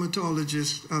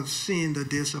climatologists have seen that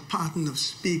there's a pattern of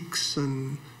peaks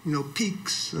and,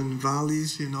 peaks and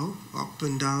valleys, up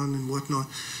and down and whatnot.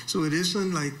 So it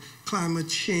isn't like climate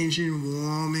changing,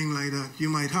 warming like that. You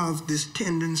might have this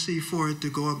tendency for it to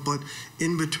go up, but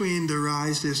in between the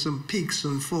rise, there's some peaks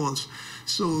and falls.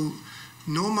 So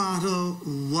no matter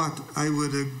what, I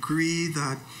would agree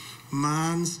that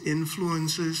man's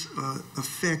influences are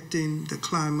affecting the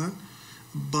climate,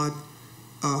 but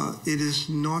it is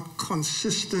not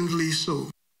consistently so.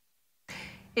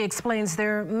 He explains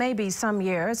there may be some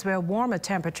years where warmer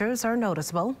temperatures are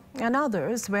noticeable and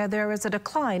others where there is a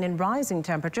decline in rising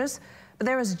temperatures, but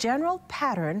there is general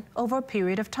pattern over a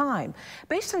period of time.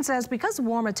 Basin says because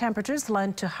warmer temperatures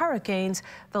lend to hurricanes,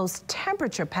 those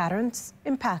temperature patterns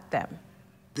impact them.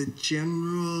 The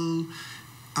general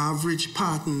average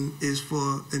pattern is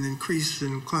for an increase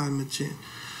in climate change.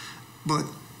 But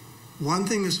one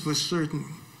thing is for certain,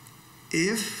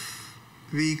 if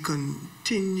we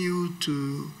continue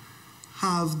to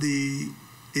have the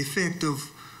effect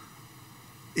of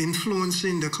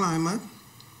influencing the climate,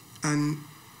 and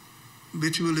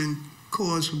which will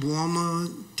cause warmer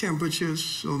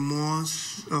temperatures or more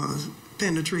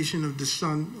penetration of the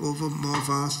sun over more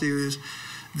vast areas,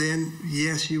 then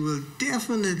yes, you will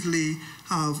definitely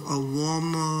have a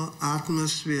warmer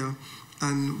atmosphere,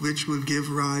 and which will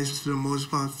give rise, to the most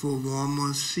part, for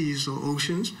warmer seas or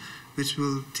oceans, which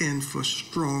will tend for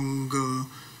stronger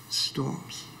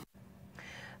storms.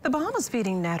 The Bahamas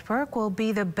Feeding Network will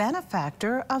be the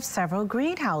benefactor of several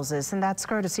greenhouses, and that's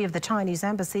courtesy of the Chinese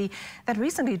embassy that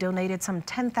recently donated some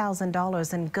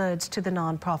 $10,000 in goods to the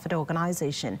nonprofit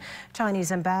organization.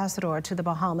 Chinese ambassador to the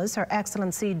Bahamas, Her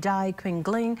Excellency Dai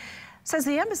Qingling, says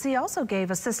the embassy also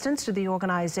gave assistance to the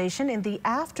organization in the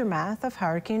aftermath of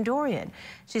Hurricane Dorian.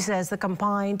 She says the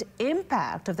combined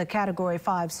impact of the Category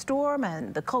 5 storm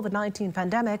and the COVID-19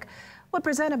 pandemic would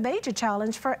present a major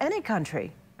challenge for any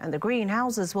country. And the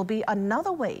greenhouses will be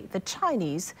another way the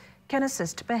Chinese can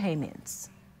assist Bahamians.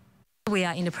 We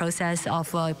are in the process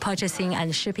of purchasing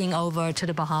and shipping over to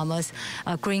the Bahamas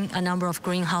a number of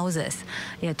greenhouses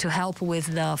to help with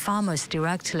the farmers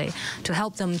directly, to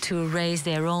help them to raise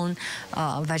their own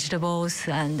vegetables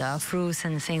and fruits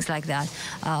and things like that.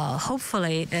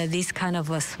 Hopefully, these kind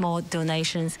of small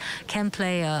donations can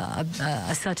play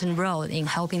a certain role in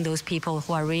helping those people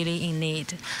who are really in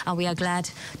need. And we are glad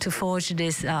to forge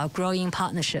this growing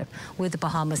partnership with the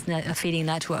Bahamas Feeding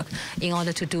Network in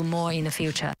order to do more in the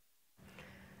future.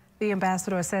 The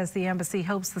ambassador says the embassy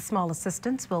hopes the small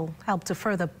assistance will help to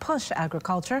further push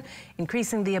agriculture,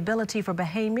 increasing the ability for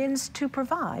Bahamians to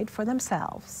provide for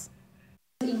themselves.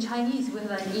 In Chinese, we have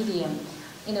an idiom,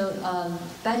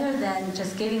 better than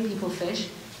just giving people fish,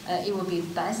 it would be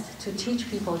best to teach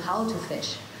people how to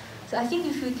fish. So I think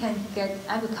if we can get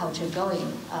agriculture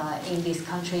going in this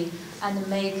country and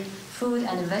make food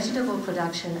and vegetable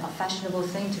production a fashionable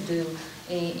thing to do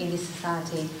in this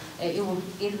society,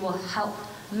 it will help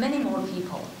many more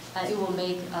people, and it will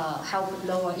help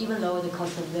even lower the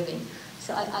cost of living.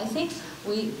 So I think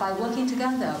by working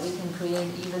together, we can create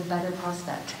even better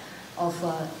prospect of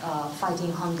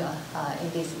fighting hunger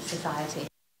in this society.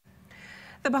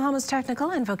 The Bahamas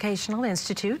Technical and Vocational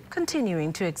Institute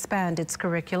continuing to expand its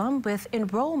curriculum with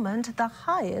enrollment the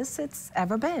highest it's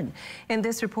ever been. In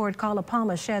this report, Carla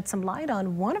Palmer shed some light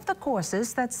on one of the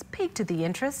courses that's piqued the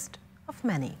interest of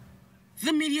many.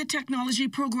 The Media Technology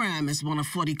program is one of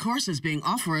 40 courses being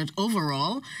offered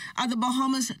overall at the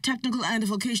Bahamas Technical and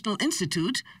Vocational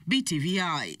Institute,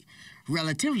 BTVI.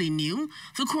 Relatively new,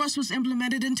 the course was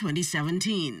implemented in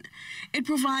 2017. It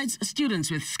provides students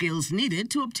with skills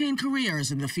needed to obtain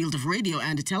careers in the field of radio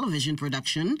and television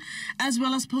production, as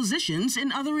well as positions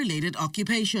in other related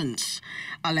occupations.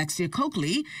 Alexia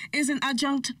Coakley is an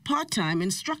adjunct part-time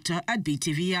instructor at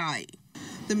BTVI.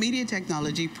 The Media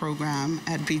Technology program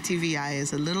at BTVI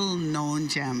is a little-known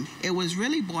gem. It was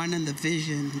really born in the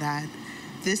vision that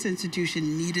this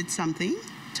institution needed something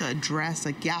to address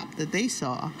a gap that they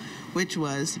saw, which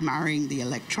was marrying the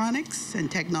electronics and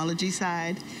technology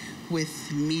side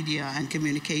with media and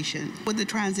communication. With the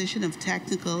transition of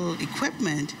technical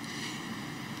equipment,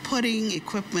 putting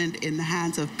equipment in the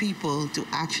hands of people to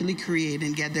actually create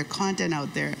and get their content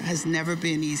out there has never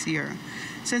been easier.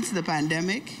 Since the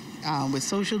pandemic, with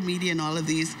social media and all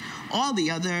the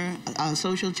other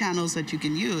social channels that you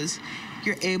can use,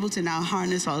 you're able to now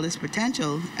harness all this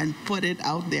potential and put it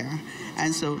out there,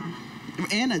 and so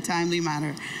in a timely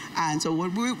manner. And so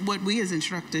what we as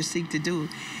instructors seek to do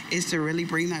is to really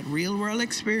bring that real-world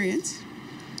experience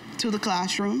to the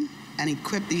classroom and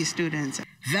equip these students.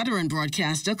 Veteran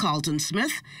broadcaster Carlton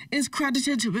Smith is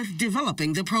credited with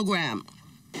developing the program.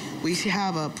 We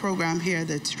have a program here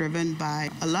that's driven by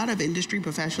a lot of industry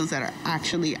professionals that are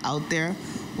actually out there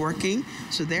working,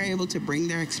 so they're able to bring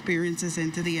their experiences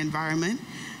into the environment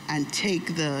and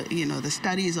take the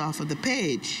studies off of the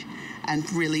page and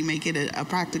really make it a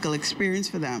practical experience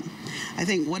for them. I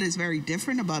think what is very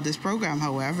different about this program,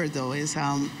 however, though, is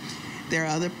there are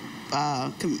other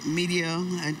media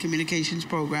and communications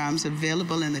programs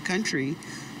available in the country,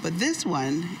 but this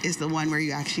one is the one where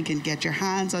you actually can get your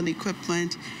hands on the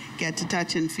equipment, get to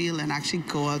touch and feel, and actually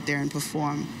go out there and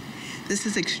perform. This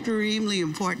is extremely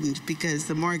important because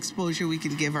the more exposure we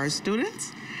can give our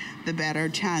students, the better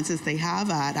chances they have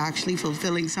at actually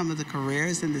fulfilling some of the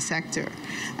careers in the sector.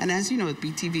 And as you know, at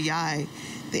BTVI,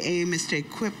 the aim is to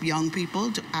equip young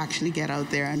people to actually get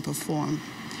out there and perform.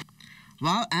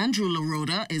 While Andrew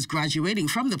LaRoda is graduating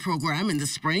from the program in the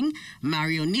spring,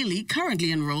 Mario Neely,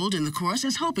 currently enrolled in the course,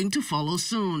 is hoping to follow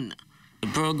soon. The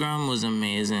program was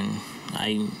amazing.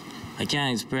 I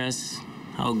can't express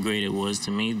how great it was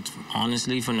to me.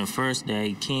 Honestly, from the first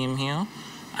day I came here,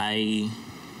 I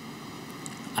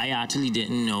actually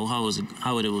didn't know how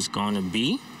it was going to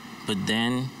be, but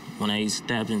then when I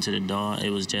stepped into the door, it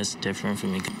was just different for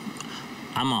me.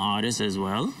 I'm an artist as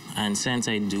well, and since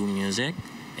I do music,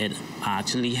 it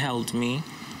actually helped me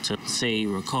to, say,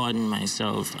 recording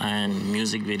myself and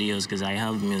music videos, because I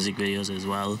have music videos as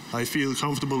well. I feel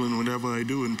comfortable in whatever I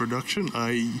do in production.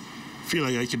 I feel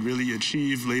like I could really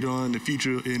achieve later on in the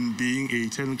future in being a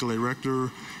technical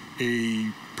director, a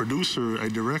producer, a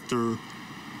director,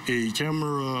 a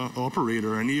camera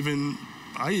operator, and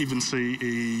I even say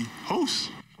a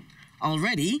host.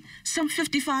 Already, some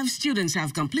 55 students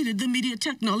have completed the media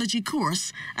technology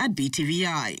course at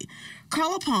BTVI.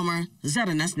 Carla Palmer,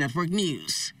 ZNS Network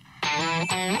News.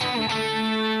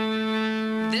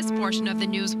 This portion of the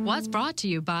news was brought to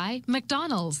you by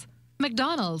McDonald's.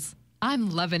 McDonald's, I'm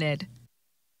loving it.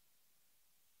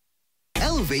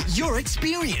 Elevate your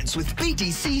experience with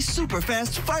BTC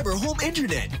Superfast Fiber Home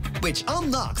Internet, which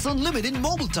unlocks unlimited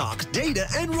mobile talk, data,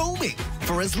 and roaming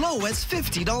for as low as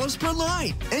 $50 per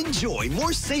line. Enjoy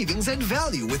more savings and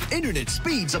value with internet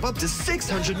speeds of up to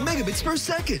 600 megabits per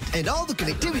second and all the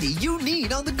connectivity you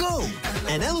need on the go.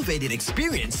 An elevated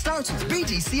experience starts with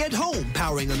BTC at home,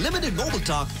 powering unlimited mobile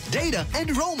talk, data,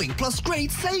 and roaming plus great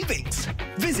savings.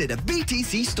 Visit a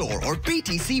BTC store or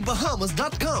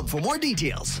btcbahamas.com for more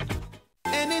details.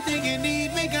 Anything you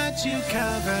need, we got you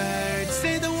covered.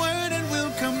 Say the word and we'll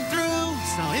come through.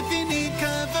 So if you need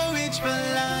coverage for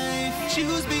life,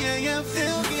 choose BAF,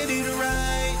 they'll get it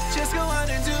right. Just go out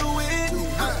and do it.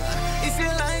 It's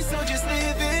your life, so just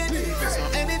live it. So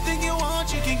anything you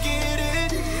want, you can get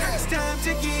it. It's time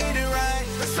to get it right.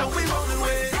 So we rollin'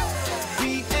 with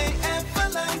BAF for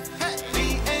life.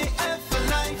 BAF for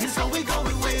life. And so we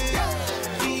going with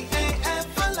BAF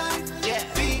for life. Yeah.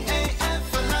 BAF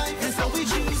for life. And so we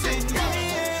choosing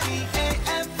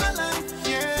BAF for life.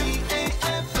 Yeah.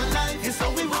 BAF for life. And so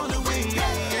we rollin' with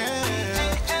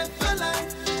BAF for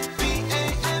life.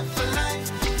 BAF for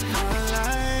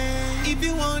life. If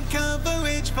you want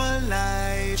coverage for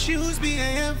life, choose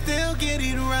BAF, they'll get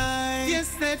it right.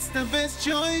 Yes, that's the best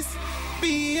choice.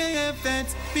 BAF,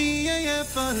 that's BAF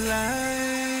for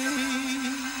life.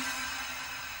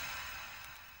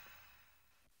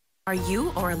 Are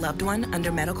you or a loved one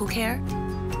under medical care?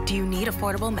 Do you need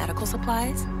affordable medical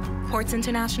supplies? Ports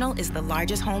International is the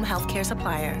largest home health care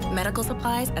supplier. Medical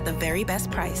supplies at the very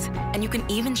best price. And you can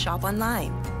even shop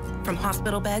online. From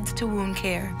hospital beds to wound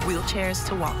care, wheelchairs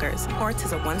to walkers, Ports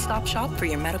is a one-stop shop for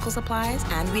your medical supplies,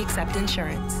 and we accept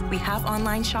insurance. We have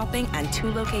online shopping and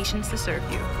 2 locations to serve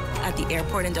you, at the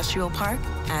Airport Industrial Park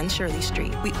and Shirley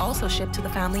Street. We also ship to the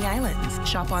Family Islands.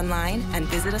 Shop online and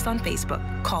visit us on Facebook.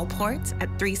 Call Ports at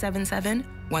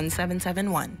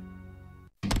 377-1771.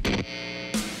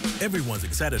 Everyone's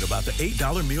excited about the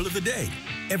 $8 meal of the day.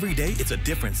 Every day, it's a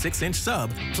different 6-inch sub,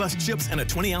 plus chips and a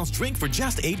 20-ounce drink for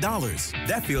just $8.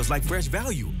 That feels like fresh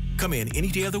value. Come in any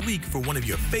day of the week for one of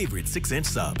your favorite 6-inch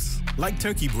subs. Like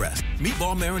turkey breast,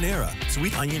 meatball marinara,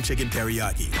 sweet onion chicken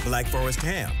teriyaki, black forest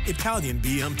ham, Italian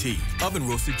BMT, oven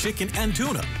roasted chicken, and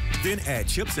tuna. Then add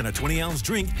chips and a 20-ounce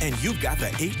drink, and you've got the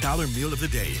 $8 meal of the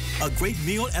day. A great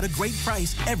meal at a great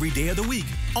price every day of the week.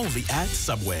 Only at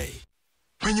Subway.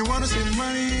 When you want to save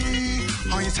money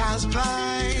on your tile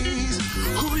supplies,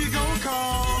 who you gonna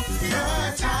call?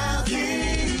 The Tile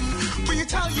King. When you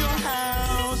tile your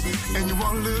house and you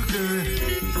want to look good,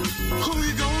 who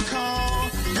you gonna call?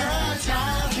 The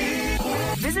Tile King.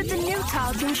 Visit the new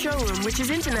Tile King showroom, which is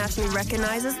internationally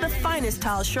recognized as the finest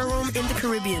tile showroom in the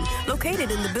Caribbean, located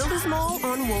in the Builders Mall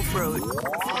on Wolf Road.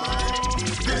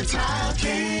 The Tile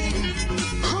King.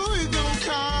 Who you gonna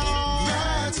call?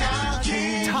 The Tile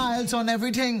King. Tiles on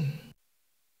everything.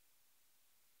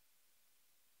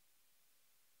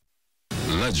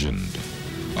 Legend,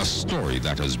 a story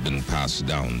that has been passed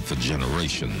down for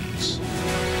generations.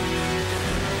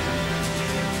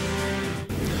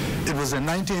 It was in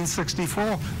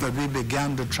 1964 that we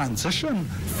began the transition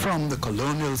from the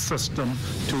colonial system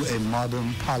to a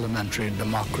modern parliamentary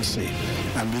democracy.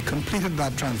 And we completed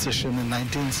that transition in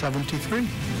 1973.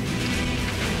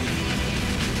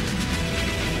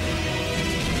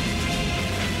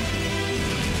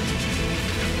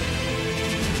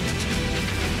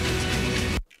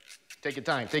 Take your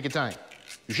time, take your time.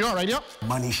 You sure, right? Yep.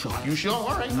 Money short. You sure?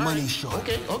 All right. Money short.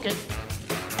 Okay, okay.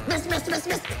 Miss.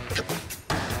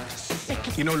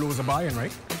 You know Lou's a buying,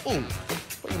 right? Oh,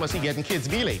 well, you must be getting kids'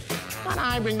 meal. Man,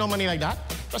 I ain't bring no money like that.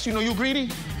 Plus, you know you greedy.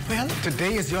 Well,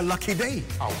 today is your lucky day.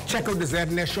 Oh. Check out the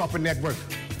ZNS Shopping Network.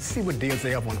 See what deals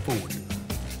they have on food.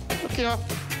 Look here.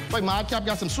 Boy, Madcap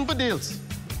got some super deals.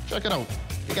 Check it out.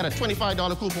 You got a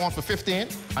 $25 coupon for 15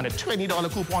 and a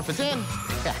 $20 coupon for 10.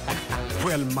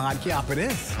 Well, Madcap it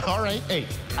is. All right. Hey,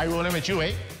 I roll in with you,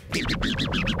 eh?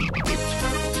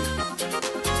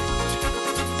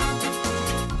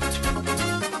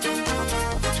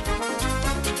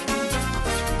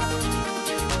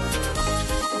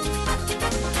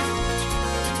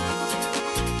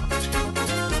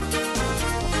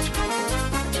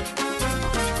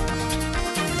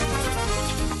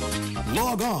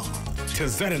 Log on to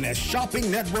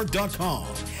ZNSShoppingNetwork.com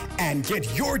and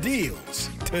get your deals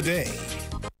today.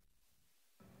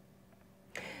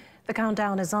 The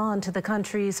countdown is on to the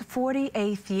country's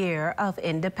 48th year of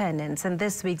independence, and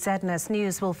this week's ZNS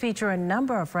News will feature a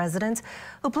number of residents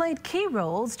who played key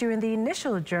roles during the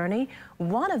initial journey.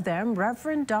 One of them,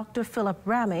 Reverend Dr. Philip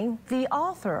Ramming, the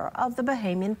author of the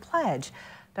Bahamian Pledge.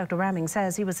 Dr. Ramming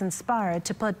says he was inspired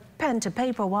to put pen to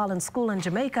paper while in school in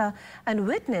Jamaica and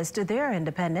witnessed their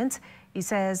independence. He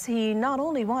says he not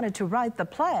only wanted to write the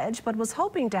pledge, but was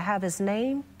hoping to have his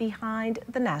name behind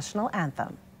the national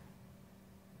anthem.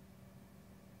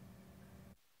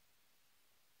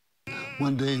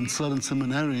 One day in Southern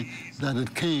Seminary that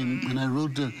it came, and I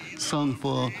wrote the song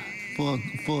for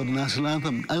the national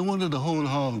anthem. I wanted to whole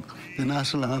hog the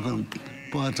national anthem,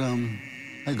 but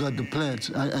I got the pledge.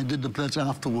 I did the pledge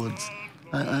afterwards.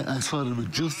 I sort of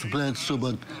reduced the pledge to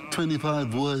about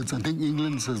 25 words. I think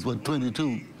England says, what,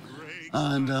 22?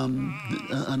 And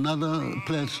another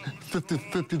pledge,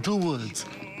 52 words,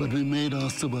 but we made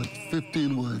ours to about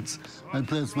 15 words. I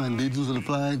pledged my allegiance to the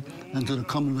flag and to the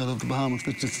Commonwealth of the Bahamas,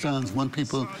 which it stands, one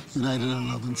people, united in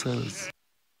love and service.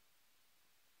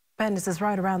 Independence is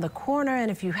right around the corner,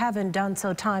 and if you haven't done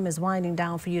so, time is winding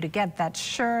down for you to get that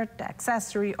shirt,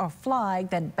 accessory, or flag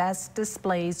that best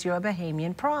displays your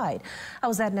Bahamian pride.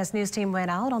 Our ZNS News team went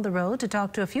out on the road to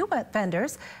talk to a few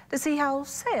vendors to see how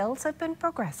sales have been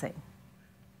progressing.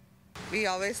 We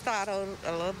always start out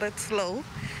a little bit slow,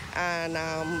 and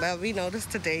well, we noticed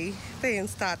today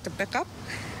things start to pick up.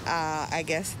 I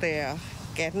guess they're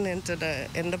getting into the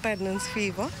independence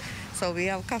fever. So we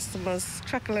have customers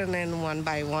trickling in one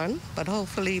by one, but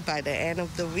hopefully by the end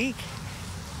of the week,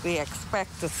 we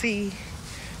expect to see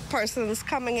persons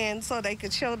coming in so they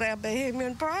could show their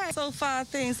Bahamian pride. So far,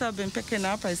 things have been picking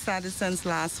up. I started since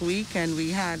last week, and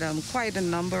we had quite a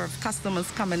number of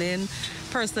customers coming in,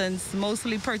 persons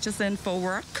mostly purchasing for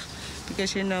work,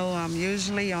 because, you know,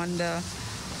 usually on the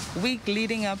week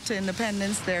leading up to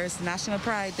independence, there's National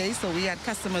Pride Day, so we had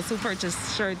customers who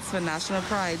purchased shirts for National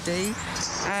Pride Day.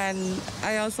 And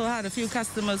I also had a few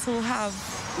customers who have,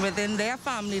 within their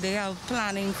family, they have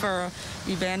planning for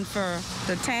event for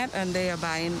the 10th, and they are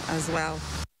buying as well.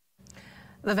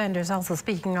 The vendors also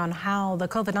speaking on how the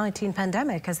COVID-19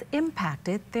 pandemic has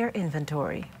impacted their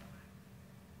inventory.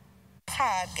 It's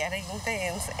hard getting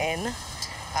things in.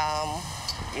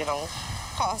 You know,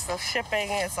 cost of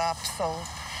shipping is up, so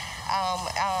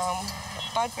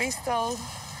but we still,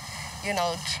 you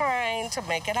know, trying to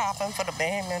make it happen for the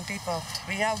Bahamian people.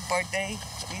 We have birthday,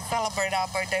 we celebrate our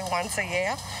birthday once a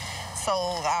year, so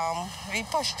we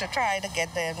push to try to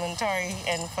get the inventory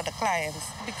in for the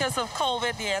clients. Because of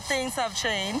COVID, yeah, things have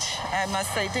changed. I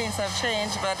must say things have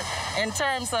changed, but in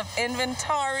terms of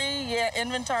inventory, yeah,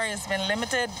 inventory has been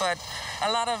limited, but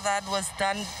a lot of that was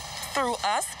done through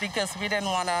us because we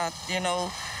didn't want to, you know,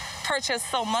 purchase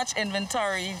so much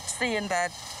inventory, seeing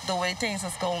that the way things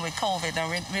is going with COVID,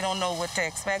 and we don't know what to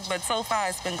expect, but so far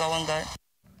it's been going good.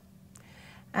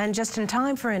 And just in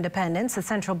time for independence, the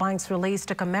central banks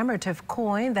released a commemorative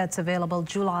coin that's available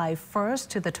July 1st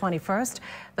to the 21st.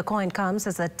 The coin comes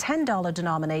as a $10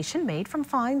 denomination made from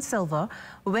fine silver,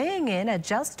 weighing in at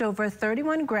just over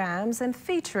 31 grams and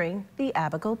featuring the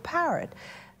Abigail parrot.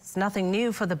 It's nothing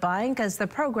new for the bank, as the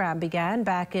program began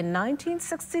back in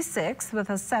 1966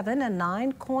 with a 7 and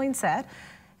 9 coin set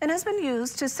and has been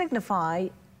used to signify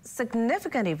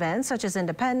significant events such as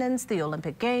independence, the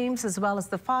Olympic Games, as well as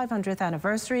the 500th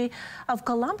anniversary of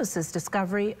Columbus's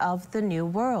discovery of the New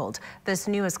World. This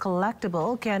newest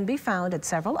collectible can be found at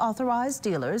several authorized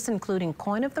dealers, including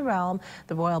Coin of the Realm,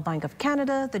 the Royal Bank of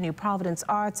Canada, the New Providence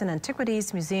Arts and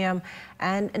Antiquities Museum,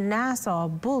 and Nassau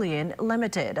Bullion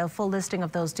Limited. A full listing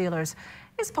of those dealers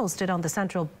is posted on the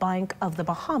Central Bank of the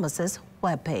Bahamas'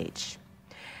 webpage.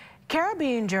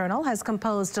 Caribbean Journal has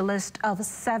composed a list of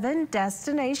 7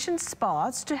 destination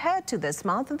spots to head to this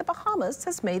month, and the Bahamas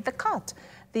has made the cut.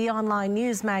 The online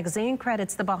news magazine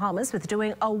credits the Bahamas with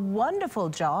doing a wonderful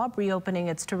job reopening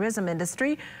its tourism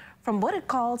industry from what it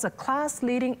calls a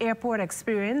class-leading airport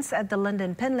experience at the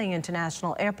London Pinling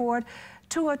International Airport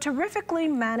to a terrifically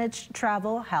managed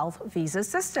travel health visa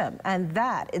system. And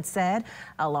that, it said,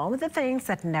 along with the things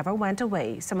that never went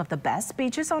away, some of the best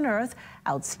beaches on earth,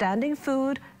 outstanding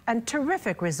food, and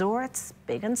terrific resorts,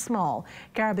 big and small.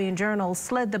 Caribbean Journal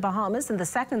slid the Bahamas in the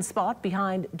 2nd spot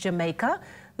behind Jamaica,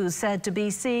 who's said to be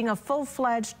seeing a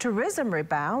full-fledged tourism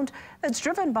rebound that's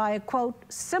driven by a, quote,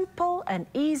 simple and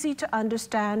easy to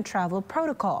understand travel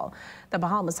protocol. The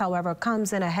Bahamas, however,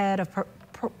 comes in ahead of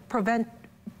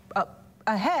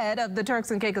ahead of the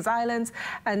Turks and Caicos Islands,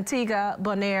 Antigua,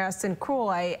 Bonaire, St.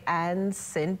 Croix, and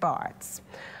St. Bart's.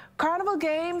 Carnival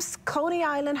games, Coney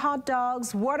Island hot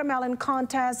dogs, watermelon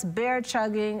contests, bear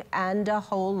chugging, and a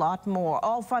whole lot more.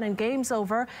 All fun and games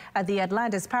over at the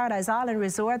Atlantis Paradise Island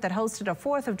Resort that hosted a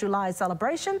 4th of July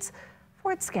celebrations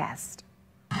for its guests.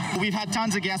 We've had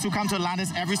tons of guests who come to Atlantis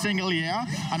every single year,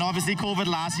 and obviously COVID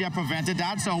last year prevented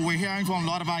that. So we're hearing from a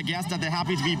lot of our guests that they're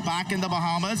happy to be back in the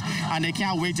Bahamas, and they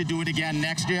can't wait to do it again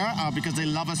next year because they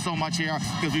love us so much here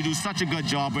because we do such a good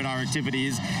job with our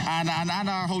activities and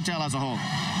our hotel as a whole.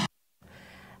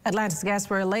 Atlantis guests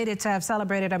were elated to have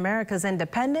celebrated America's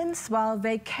independence while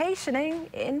vacationing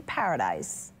in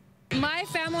paradise. My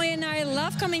family and I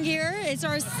love coming here. It's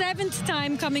our 7th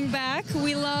time coming back.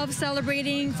 We love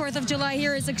celebrating 4th of July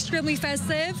here. It's extremely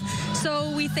festive.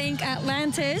 So we thank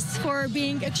Atlantis for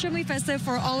being extremely festive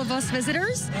for all of us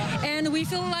visitors. And we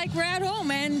feel like we're at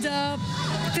home and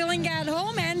feeling at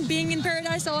home and being in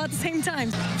paradise all at the same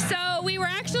time. So we were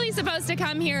actually supposed to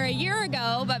come here a year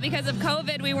ago, but because of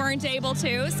COVID, we weren't able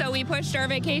to. So we pushed our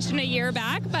vacation a year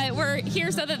back, but we're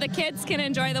here so that the kids can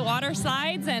enjoy the water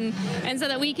slides and so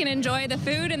that we can enjoy the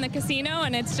food in the casino,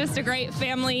 and it's just a great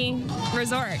family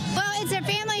resort. Well, it's a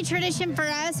family tradition for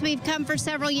us. We've come for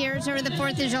several years over the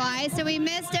 4th of July, so we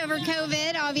missed over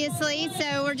COVID, obviously,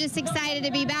 so we're just excited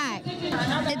to be back.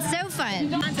 It's so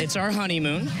fun. It's our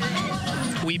honeymoon.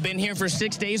 We've been here for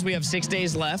 6 days. We have 6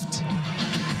 days left,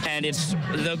 and it's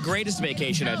the greatest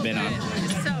vacation I've been on.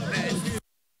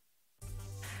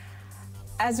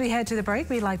 As we head to the break,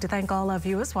 we'd like to thank all our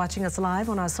viewers watching us live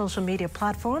on our social media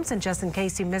platforms. And just in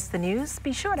case you missed the news,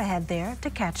 be sure to head there to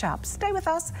catch up. Stay with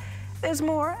us. There's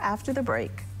more after the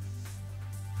break.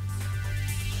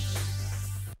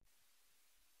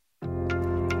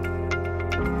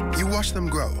 You watch them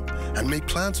grow and make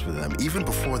plans for them even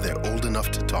before they're old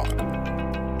enough to talk.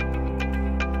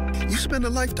 You spend a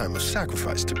lifetime of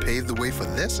sacrifice to pave the way for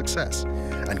their success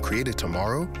and create a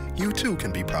tomorrow you too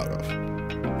can be proud of.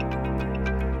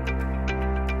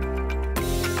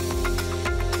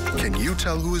 Can you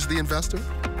tell who is the investor?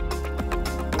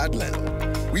 At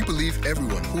Leno, we believe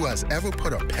everyone who has ever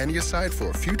put a penny aside for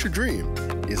a future dream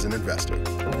is an investor.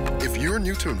 If you're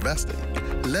new to investing,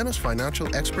 Leno's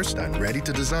financial experts stand ready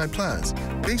to design plans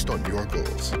based on your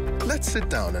goals. Let's sit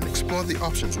down and explore the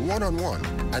options one-on-one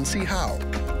and see how,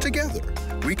 together,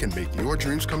 we can make your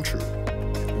dreams come true.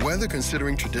 Whether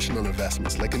considering traditional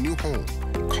investments like a new home,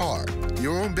 car,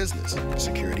 your own business,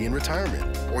 security in retirement,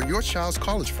 or your child's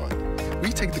college fund,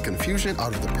 we take the confusion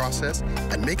out of the process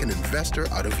and make an investor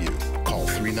out of you. Call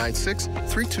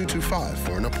 396-3225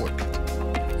 for an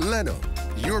appointment. Leno,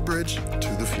 your bridge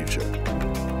to the future.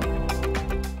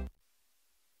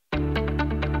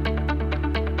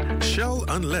 Shell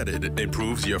Unleaded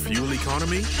improves your fuel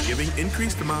economy, giving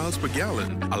increased miles per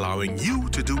gallon, allowing you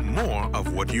to do more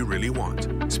of what you really want.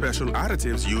 Special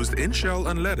additives used in Shell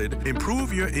Unleaded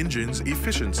improve your engine's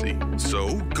efficiency.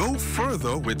 So go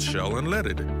further with Shell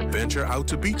Unleaded. Venture out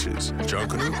to beaches,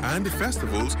 Junkanoo, and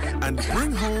festivals and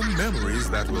bring home memories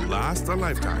that will last a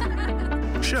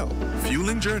lifetime. Shell,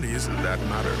 fueling journeys that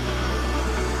matter.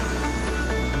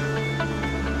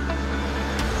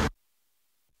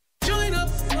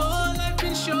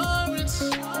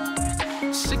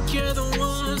 Secure the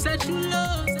ones that you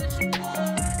love.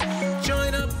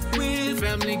 Join up with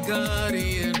Family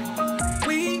Guardian.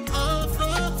 We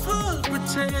offer full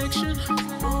protection.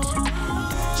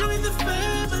 Join the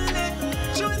family.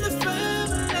 Join the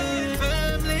family.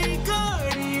 Family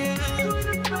Guardian.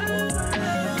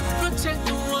 Protect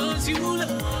the ones you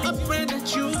love. A friend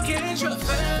that you can trust.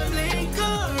 Family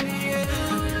Guardian.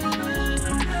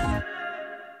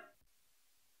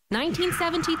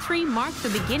 1973 marked the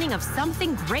beginning of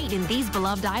something great in these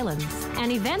beloved islands, an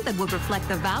event that would reflect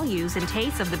the values and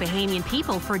tastes of the Bahamian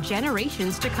people for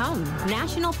generations to come.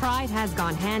 National pride has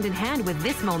gone hand in hand with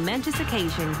this momentous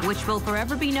occasion, which will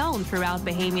forever be known throughout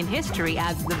Bahamian history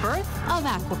as the birth of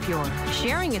Aquapure.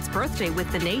 Sharing its birthday with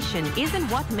the nation isn't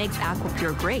what makes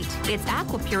Aquapure great. It's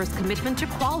Aquapure's commitment to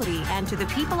quality and to the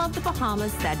people of the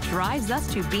Bahamas that drives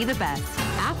us to be the best.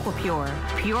 Aquapure,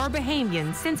 pure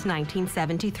Bahamian since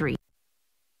 1973.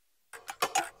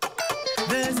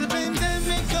 There's a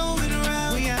pandemic going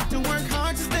around. We have to work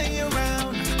hard to stay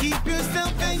around. Keep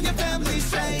yourself and your family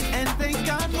safe. And thank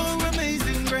God for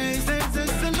amazing grace. There's a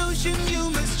solution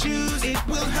you must choose. It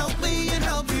will help me and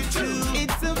help you too.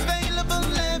 It's available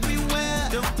everywhere.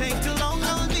 Don't take too long,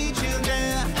 I'll meet you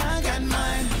there. I got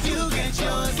mine, you get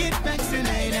yours. Get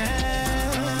vaccinated.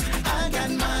 I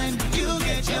got mine, you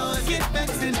get yours. Get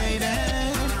vaccinated.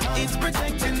 It's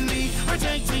protecting me,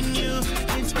 protecting you.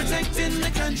 It's protecting the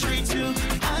country too.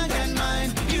 I got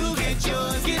mine, you get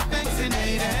yours. Get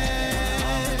vaccinated.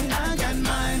 I got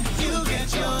mine, you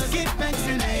get yours. Get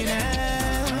vaccinated.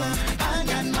 I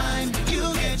got mine,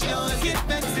 you get yours. Get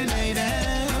vaccinated.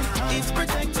 It's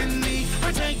protecting me,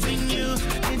 protecting you.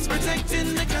 It's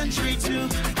protecting the country too.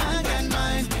 I got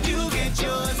mine, you get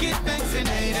yours. Get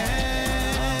vaccinated.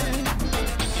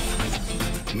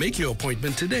 Make your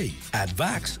appointment today at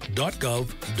vax.gov.bs.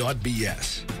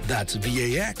 That's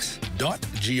vax.gov.bs.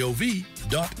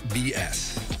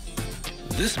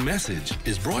 This message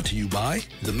is brought to you by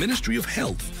the Ministry of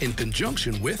Health in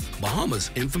conjunction with Bahamas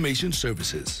Information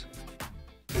Services.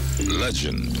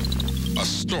 Legend, a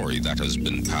story that has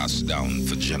been passed down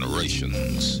for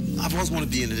generations. I've always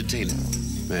wanted to be an entertainer,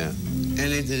 man.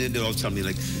 And they all tell me,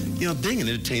 like, you know, being an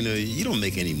entertainer, you don't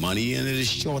make any money, and it is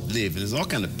short-lived, and there's all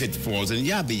kind of pitfalls, and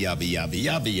yabby, yabby, yabby,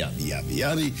 yabby, yabby, yabby,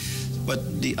 yabby.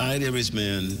 But the idea is,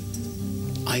 man,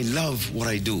 I love what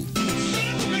I do.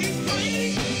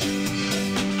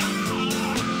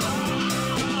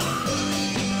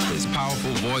 His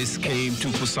powerful voice came to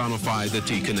personify the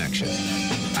T-Connection.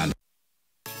 And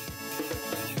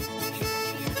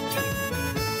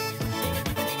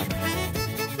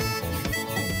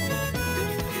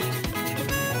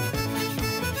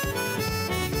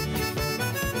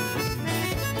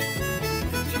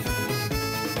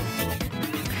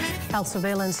Health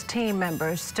surveillance team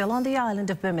members still on the island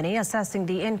of Bimini assessing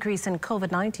the increase in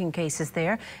COVID-19 cases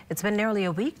there. It's been nearly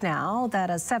a week now that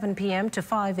a 7 p.m. to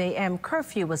 5 a.m.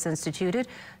 curfew was instituted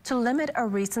to limit a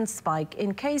recent spike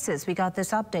in cases. We got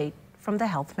this update from the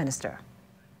health minister.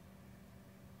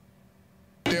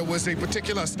 There was a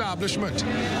particular establishment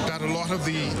that a lot of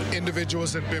the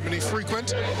individuals in Bimini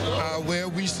frequent where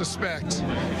we suspect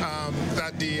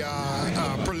that the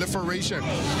proliferation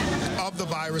of the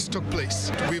virus took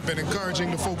place. We've been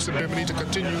encouraging the folks in Bimini to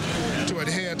continue to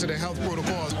adhere to the health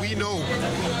protocols. We know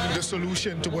the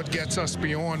solution to what gets us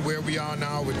beyond where we are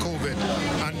now with COVID,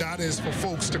 and that is for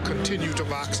folks to continue to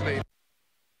vaccinate.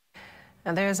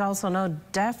 And there's also no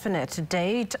definite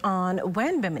date on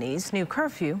when Bimini's new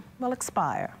curfew will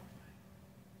expire.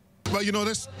 Well, you know,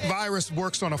 this virus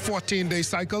works on a 14-day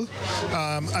cycle,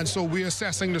 and so we're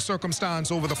assessing the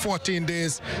circumstance over the 14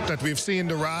 days that we've seen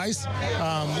the rise.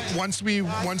 Once we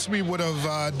would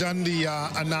have done the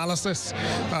analysis,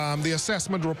 the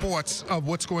assessment reports of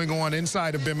what's going on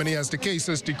inside of Bimini as the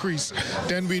cases decrease,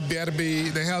 then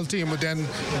the health team would then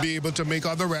be able to make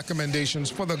other recommendations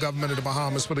for the government of the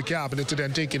Bahamas, for the cabinet to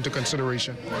then take into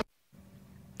consideration.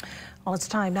 Well, it's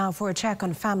time now for a check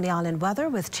on Family Island weather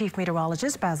with Chief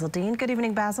Meteorologist Basil Dean. Good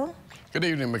evening, Basil. Good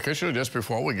evening, Makisha. Just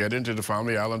before we get into the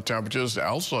Family Island temperatures,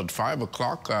 also at 5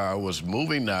 o'clock was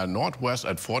moving northwest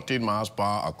at 14 miles per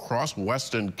hour across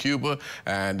western Cuba,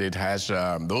 and it has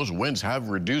those winds have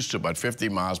reduced to about 50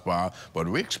 miles per hour, but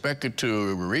we expect it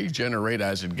to regenerate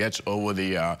as it gets over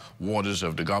the waters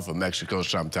of the Gulf of Mexico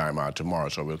sometime tomorrow.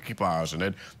 So we'll keep our eyes on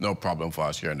it. No problem for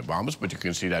us here in the Bahamas, but you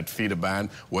can see that feeder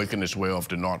band working its way off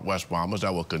the northwest Bahamas.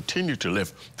 That will continue to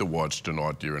lift towards the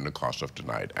north during the course of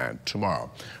tonight and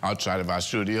tomorrow. Outside of our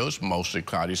studios, mostly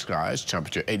cloudy skies,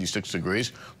 temperature 86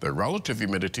 degrees, the relative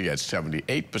humidity at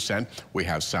 78%. We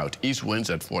have southeast winds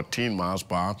at 14 miles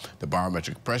per hour, the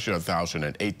barometric pressure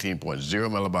 1,018.0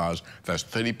 millibars, that's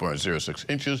 30.06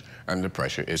 inches, and the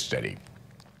pressure is steady.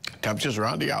 Temperatures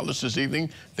around the outlets this evening,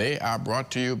 they are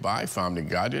brought to you by Family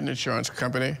Guardian Insurance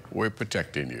Company. We're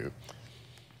protecting you.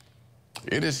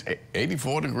 It is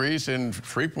 84 degrees in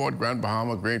Freeport, Grand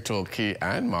Bahama, Green Toll Key,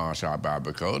 and Marshall,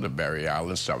 Barbacoa. The Berry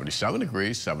Islands, 77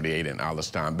 degrees, 78 in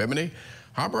Alistown, Bimini.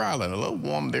 Harbor Island, a little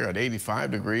warm there at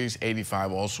 85 degrees,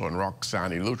 85 also in Rock,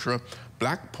 San Lutra.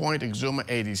 Black Point, Exuma,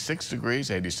 86 degrees,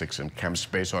 86 in Kemp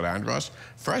Space, Andros.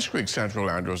 Fresh Creek,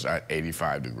 Central Andros at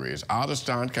 85 degrees.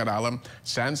 Alderstown, Cadalum,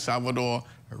 San Salvador,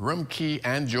 Rumkey,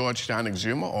 and Georgetown,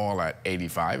 Exuma, all at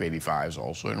 85. 85s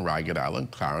also in Ragged Island,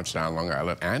 Clarencetown, Long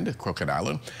Island, and Crooked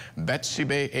Island. Betsy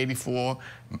Bay, 84.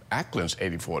 Ackland's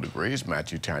 84 degrees.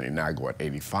 Matthew-Tany, Nago at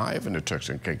 85. And the Turks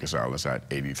and Caicos Islands at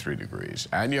 83 degrees.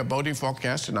 And your boating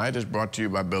forecast tonight is brought to you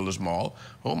by Builders Mall,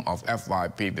 home of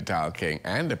FYP, Vital King,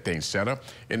 and the Pink Setter.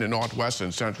 In the Northwest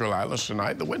and Central Islands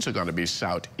tonight, the winds are going to be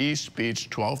southeast, speeds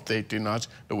 12 to 18 knots.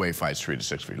 The wave heights 3 to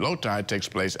 6 feet. Low tide takes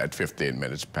place at 15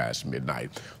 minutes past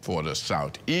midnight. For the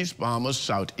southeast Bahamas,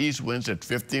 southeast winds at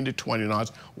 15 to 20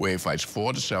 knots. Wave heights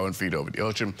 4 to 7 feet over the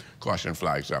ocean. Caution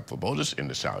flags up for boaters in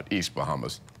the southeast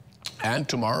Bahamas. And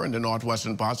tomorrow in the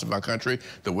northwestern parts of our country,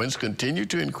 the winds continue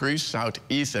to increase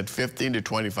southeast at 15 to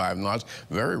 25 knots.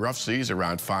 Very rough seas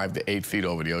around 5 to 8 feet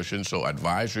over the ocean, so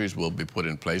advisories will be put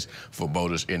in place for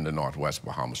boaters in the northwest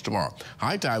Bahamas tomorrow.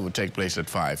 High tide will take place at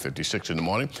 5:56 in the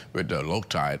morning with the low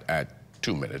tide at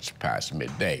 2 minutes past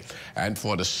midday. And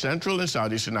for the central and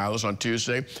southeastern islands on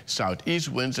Tuesday, southeast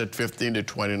winds at 15 to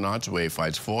 20 knots, wave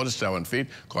heights 4 to 7 feet.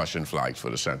 Caution flags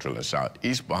for the central and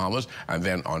southeast Bahamas. And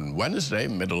then on Wednesday,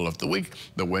 middle of the week,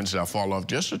 the winds fall off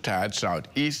just a tad,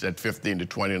 southeast at 15 to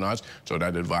 20 knots. So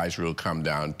that advisory will come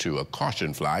down to a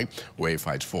caution flag, wave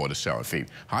heights 4 to 7 feet.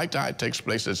 High tide takes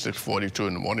place at 6:42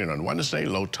 in the morning on Wednesday,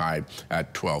 low tide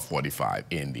at 12:45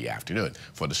 in the afternoon.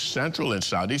 For the central and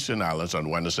southeastern islands on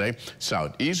Wednesday,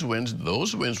 southeast winds,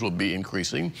 those winds will be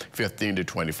increasing 15 to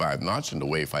 25 knots, and the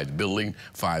wave height building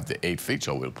 5 to 8 feet.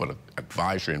 So we'll put an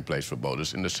advisory in place for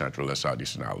boaters in the central and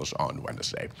southeastern islands on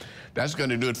Wednesday. That's going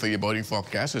to do it for your boating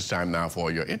forecast. It's time now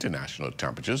for your international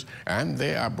temperatures, and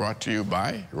they are brought to you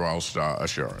by Royal Star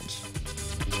Assurance.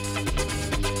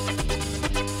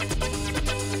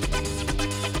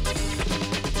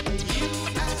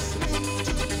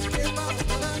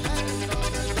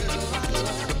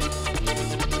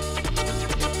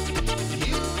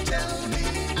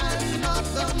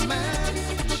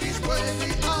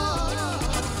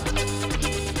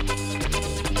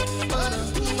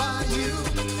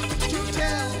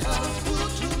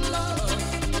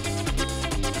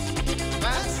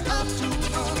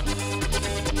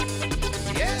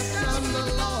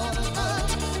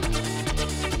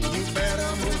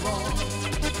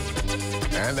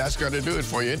 And that's going to do it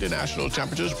for your international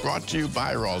temperatures, brought to you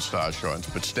by Royal Star Assurance.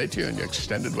 But stay tuned, your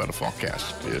extended weather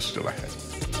forecast is still ahead.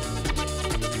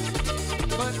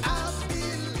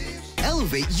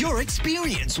 Elevate your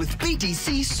experience with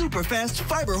BTC Superfast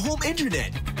Fiber Home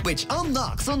Internet, which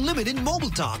unlocks unlimited mobile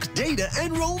talk, data,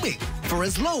 and roaming for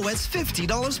as low as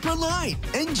 $50 per line.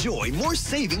 Enjoy more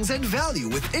savings and value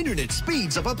with internet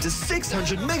speeds of up to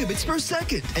 600 megabits per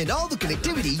second and all the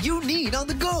connectivity you need on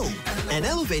the go. An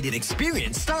elevated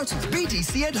experience starts with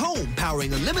BTC at home,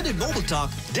 powering unlimited mobile talk,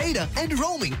 data, and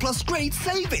roaming, plus great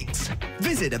savings.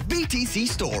 Visit a BTC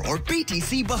store or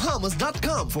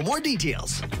btcbahamas.com for more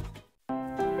details.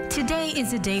 Today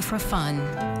is a day for fun.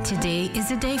 Today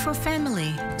is a day for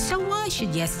family. So why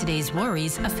should yesterday's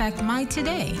worries affect my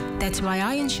today? That's why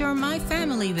I insure my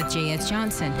family with J.S.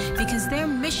 Johnson, because their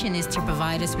mission is to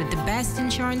provide us with the best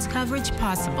insurance coverage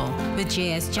possible. With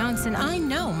J.S. Johnson, I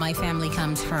know my family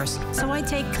comes first, so I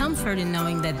take comfort in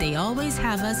knowing that they always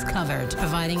have us covered,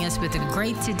 providing us with a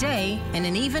great today and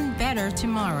an even better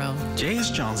tomorrow.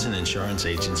 J.S. Johnson Insurance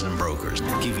Agents and Brokers,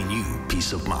 giving you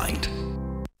peace of mind.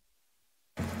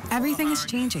 Everything is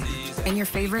changing, and your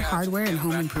favorite hardware and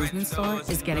home improvement store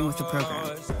is getting with the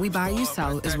program. We Buy You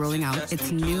Sell is rolling out its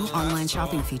new online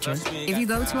shopping feature. If you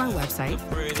go to our website,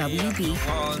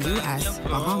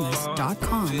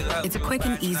 wbusbahamas.com, it's a quick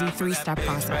and easy 3-step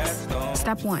process.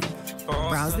 Step 1,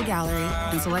 browse the gallery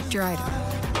and select your item.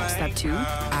 Step 2,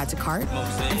 add to cart.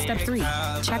 And Step 3,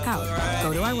 check out.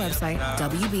 Go to our website,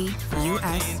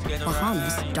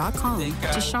 wbusbahamas.com,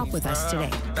 to shop with us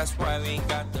today.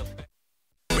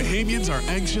 Bahamians are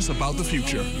anxious about the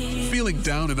future. Feeling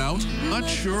down and out?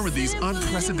 Unsure in these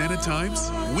unprecedented times?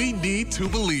 We need to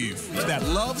believe that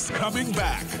love's coming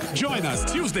back. Join us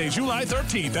Tuesday, July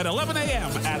 13th at 11 a.m.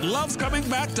 at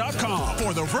lovescomingback.com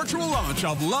for the virtual launch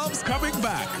of Love's Coming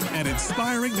Back, an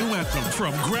inspiring new anthem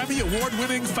from Grammy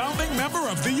Award-winning founding member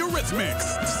of the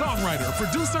Eurythmics, songwriter,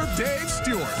 producer Dave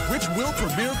Stewart, which will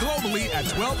premiere globally at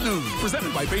 12 noon.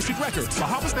 Presented by Bay Street Records,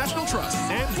 Bahamas National Trust,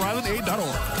 and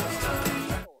BrylandAid.org.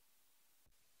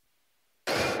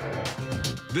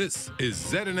 This is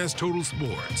ZNS Total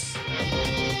Sports.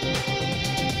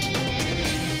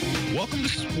 Welcome to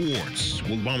sports.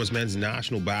 Well, the Bahamas men's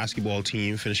national basketball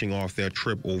team finishing off their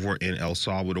trip over in El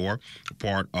Salvador,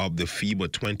 part of the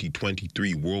FIBA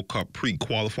 2023 World Cup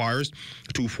pre-qualifiers.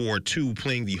 2-4-2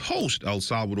 playing the host El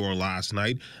Salvador last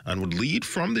night and would lead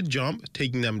from the jump,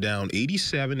 taking them down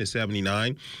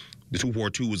 87-79. The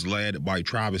 2-4-2 was led by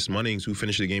Travis Munnings, who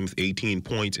finished the game with 18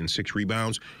 points and 6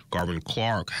 rebounds. Garvin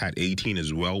Clark had 18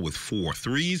 as well with 4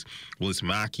 threes. Willis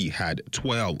Mackey had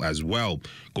 12 as well.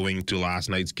 Going to last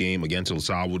night's game against El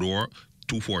Salvador,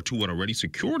 2-4-2 had already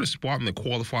secured a spot in the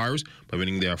qualifiers by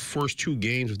winning their first 2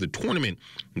 games of the tournament.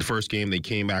 In the first game, they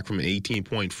came back from an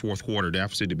 18-point fourth-quarter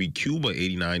deficit to beat Cuba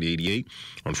 89-88.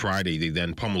 On Friday, they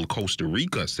then pummeled Costa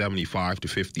Rica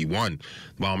 75-51. The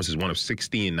Bahamas is one of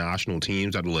 16 national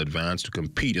teams that will advance to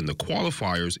compete in the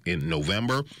qualifiers in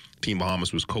November. Team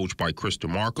Bahamas was coached by Chris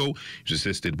DeMarco. He was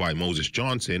assisted by Moses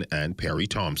Johnson and Perry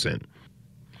Thompson.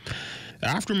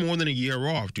 After more than a year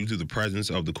off due to the presence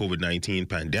of the COVID-19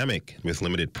 pandemic, with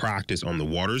limited practice on the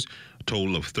waters, a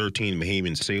total of 13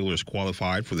 Bahamian sailors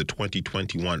qualified for the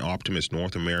 2021 Optimist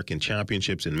North American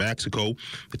Championships in Mexico.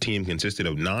 The team consisted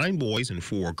of 9 boys and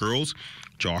 4 girls.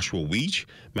 Joshua Weech,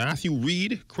 Matthew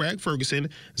Reed, Craig Ferguson,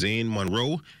 Zane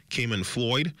Monroe, Cayman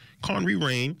Floyd, Conry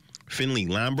Rain, Finley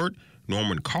Lambert,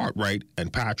 Norman Cartwright,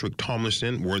 and Patrick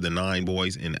Tomlinson were the 9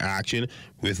 boys in action.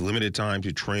 With limited time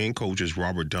to train, coaches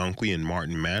Robert Dunkley and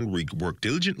Martin Manrique worked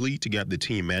diligently to get the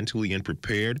team mentally and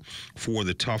prepared for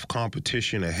the tough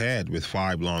competition ahead with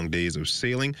 5 long days of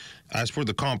sailing. As for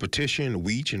the competition,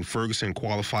 Weech and Ferguson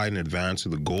qualified in advance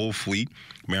of the Gold Fleet.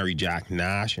 Mary Jack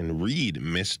Nash and Reed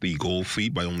missed the Gold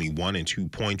Fleet by only 1 and 2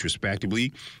 points,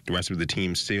 respectively. The rest of the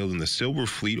team sailed in the Silver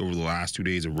Fleet over the last 2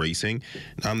 days of racing.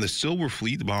 On the Silver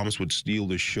Fleet, the Bahamas would steal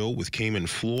the show, with Cayman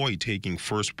Floyd taking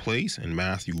first place and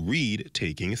Matthew Reed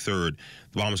taking third.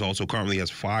 The Bahamas also currently has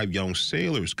 5 young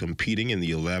sailors competing in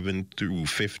the 11 through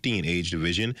 15 age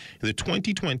division in the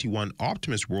 2021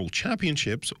 Optimist World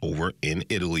Championships over in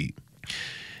Italy.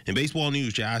 In baseball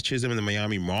news, Jazz Chisholm and the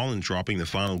Miami Marlins dropping the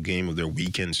final game of their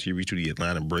weekend series to the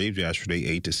Atlanta Braves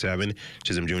yesterday 8-7.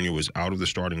 Chisholm Jr. was out of the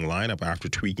starting lineup after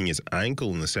tweaking his ankle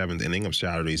in the 7th inning of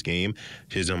Saturday's game.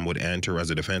 Chisholm would enter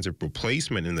as a defensive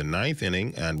replacement in the 9th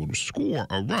inning and would score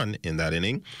a run in that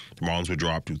inning. The Marlins would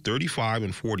drop to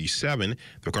 35-47.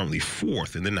 They're currently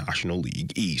 4th in the National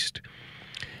League East.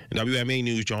 In WMA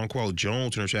news, Jonquel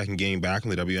Jones in her second game back in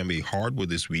the WNBA hardwood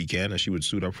this weekend, as she would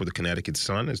suit up for the Connecticut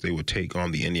Sun as they would take on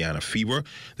the Indiana Fever.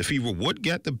 The Fever would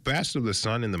get the best of the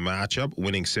Sun in the matchup,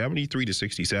 winning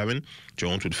 73-67.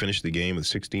 Jones would finish the game with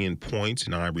 16 points,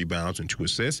 9 rebounds, and 2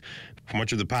 assists. For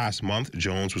much of the past month,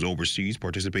 Jones was overseas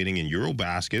participating in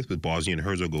Eurobasket with Bosnia and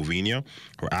Herzegovina.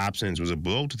 Her absence was a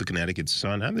blow to the Connecticut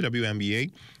Sun and the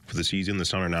WNBA. For the season, the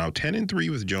Sun are now 10-3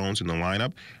 with Jones in the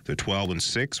lineup. They're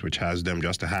 12-6, which has them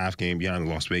just a half game behind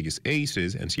the Las Vegas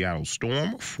Aces and Seattle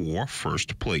Storm for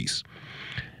first place.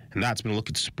 And that's been a look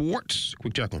at sports.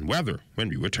 Quick check on weather when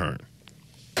we return.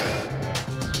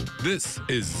 This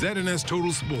is ZNS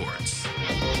Total Sports.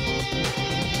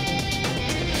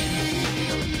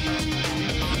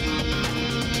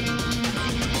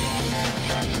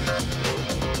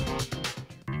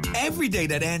 Every day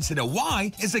that ends in a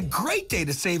Y is a great day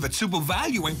to save at Super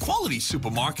Value and Quality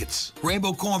Supermarkets.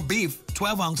 Rainbow corned beef,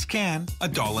 12-ounce can,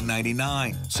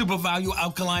 $1.99. Super Value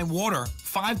alkaline water,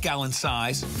 5-gallon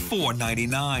size,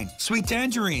 $4.99. Sweet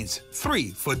tangerines,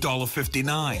 3 for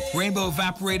 $1.59. Rainbow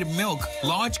evaporated milk,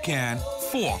 large can,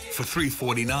 4 for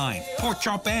 $3.49. Pork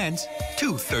chop ends,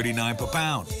 $2.39 per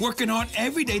pound. Working hard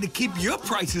every day to keep your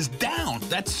prices down.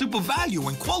 That's Super Value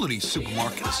and Quality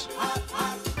Supermarkets.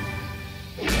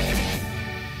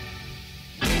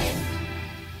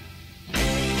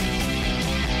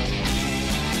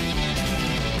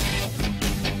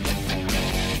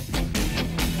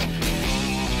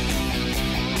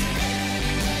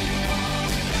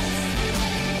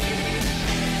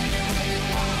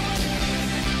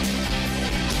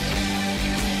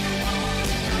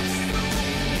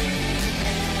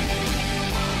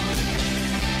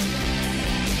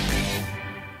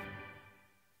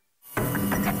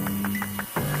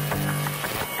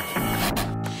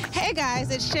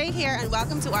 It's Shay here, and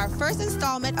welcome to our first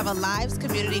installment of Alive's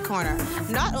Community Corner.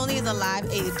 Not only is Alive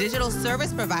a digital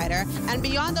service provider, and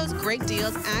beyond those great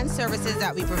deals and services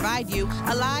that we provide you,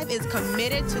 Alive is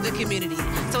committed to the community.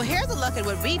 So here's a look at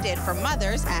what we did for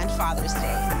Mother's and Father's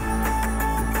Day.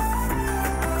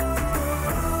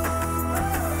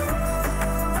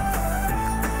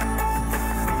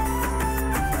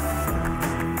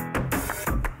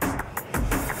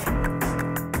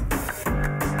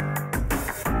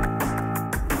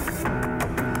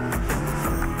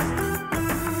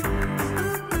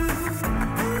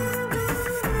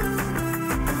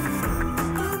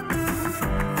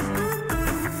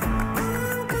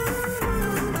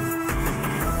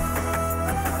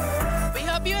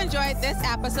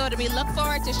 episode, and we look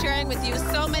forward to sharing with you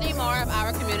so many more of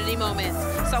our community moments.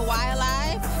 So why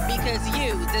alive? Because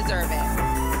you deserve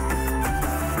it.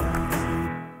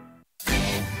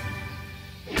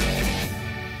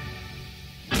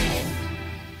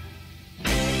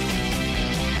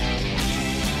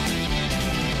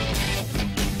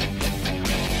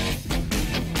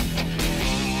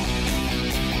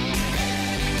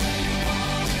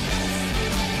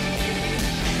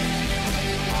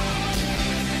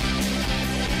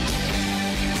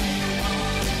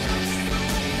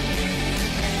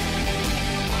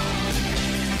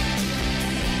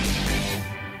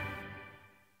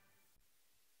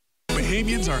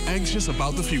 Bahamians are anxious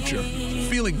about the future.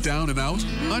 Feeling down and out?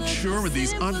 Unsure in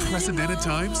these unprecedented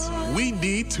times? We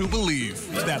need to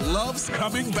believe that love's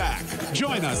coming back.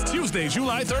 Join us Tuesday,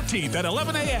 July 13th at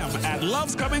 11 a.m. at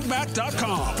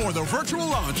lovescomingback.com for the virtual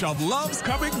launch of Love's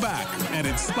Coming Back, an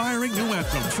inspiring new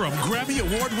anthem from Grammy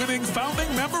Award-winning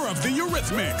founding member of the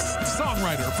Eurythmics,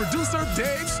 songwriter, producer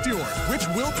Dave Stewart, which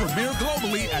will premiere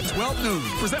globally at 12 noon.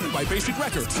 Presented by Bay Street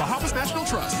Records, Bahamas National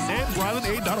Trust, and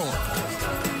BrylandAid.org.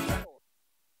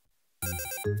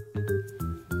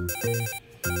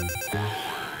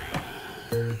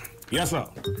 Yes, sir.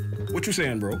 What you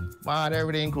saying, bro? Man,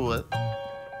 everything cool.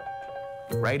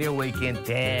 Right here waking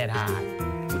dead hot.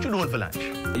 What you doing for lunch?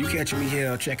 You catching me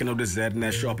here checking out this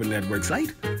Z&S Shopping Network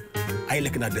site? I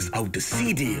looking at this out to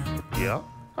sea deal. Yeah?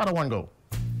 How do one go?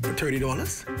 For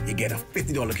 $30, you get a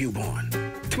 $50 coupon.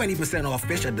 20% off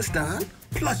fish at the stand,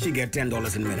 plus you get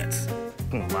 $10 in minutes.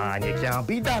 Man, you can't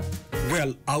beat that.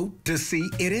 Well, out to sea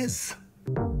it is.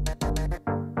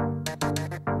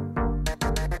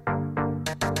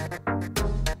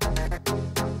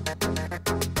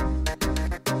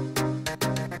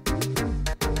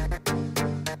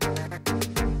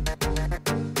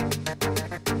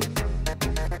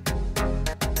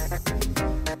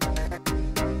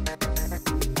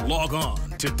 Log on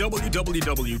to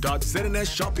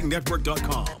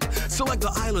www.znsshoppingnetwork.com. Select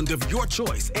the island of your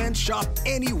choice and shop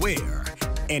anywhere,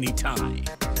 anytime.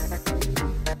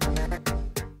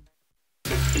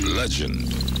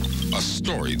 Legend, a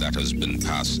story that has been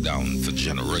passed down for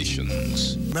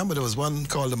generations. Remember, there was one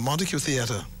called the Montague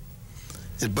Theater.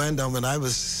 It burned down when I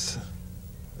was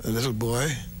a little boy.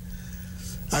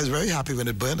 I was very happy when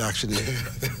it burned, actually.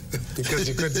 Because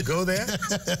you couldn't go there?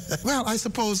 Well, I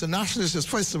suppose the nationalist,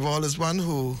 first of all, is one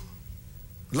who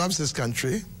loves his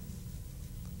country,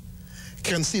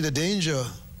 can see the danger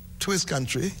to his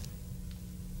country,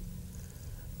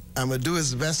 and will do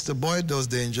his best to avoid those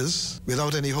dangers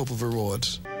without any hope of reward.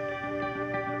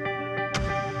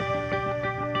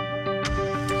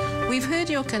 We've heard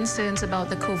your concerns about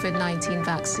the COVID-19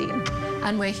 vaccine,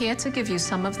 and we're here to give you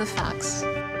some of the facts.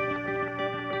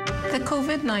 The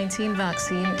COVID-19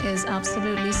 vaccine is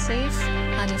absolutely safe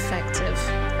and effective.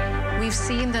 We've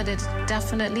seen that it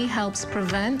definitely helps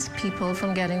prevent people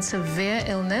from getting severe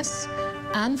illness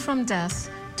and from death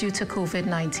due to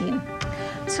COVID-19.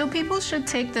 So people should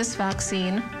take this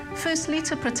vaccine, firstly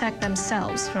to protect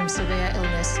themselves from severe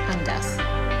illness and death.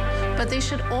 But they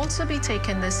should also be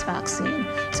taking this vaccine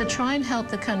to try and help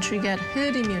the country get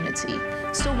herd immunity.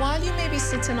 So while you may be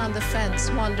sitting on the fence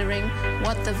wondering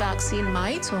what the vaccine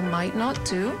might or might not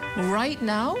do, right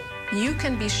now, you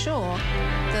can be sure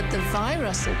that the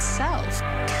virus itself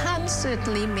can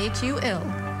certainly make you ill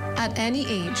at any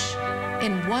age,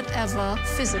 in whatever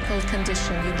physical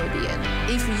condition you may be in.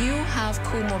 If you have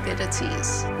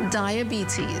comorbidities,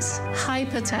 diabetes,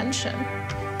 hypertension,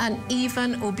 and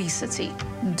even obesity,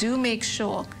 do make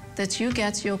sure that you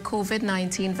get your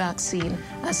COVID-19 vaccine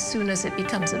as soon as it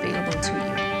becomes available to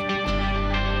you.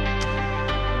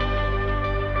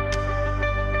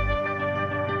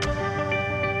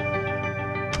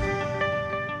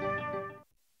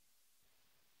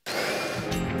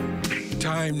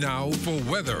 Time now for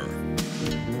weather.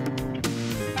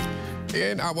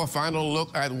 In our final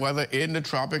look at weather in the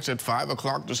tropics at 5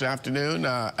 o'clock this afternoon,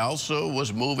 Elsa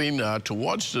was moving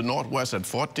towards the northwest at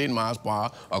 14 miles per hour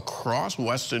across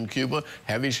western Cuba.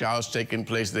 Heavy showers taking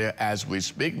place there as we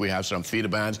speak. We have some feeder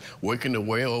bands working their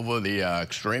way over the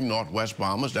extreme northwest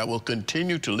Bahamas. That will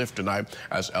continue to lift tonight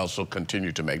as Elsa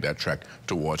continues to make that trek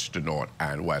towards the north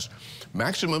and west.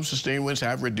 Maximum sustained winds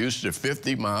have reduced to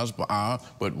 50 miles per hour,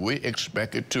 but we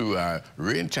expect it to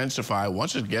re-intensify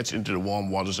once it gets into the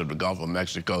warm waters of the Gulf of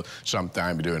Mexico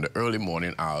sometime during the early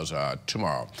morning hours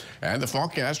tomorrow. And the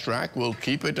forecast track will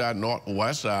keep it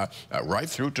northwest right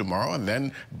through tomorrow, and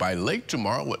then by late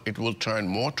tomorrow it will turn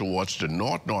more towards the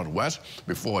north-northwest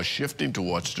before shifting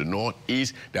towards the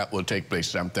northeast. That will take place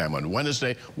sometime on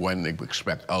Wednesday, when they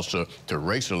expect Elsa to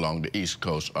race along the east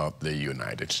coast of the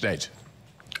United States.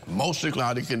 Mostly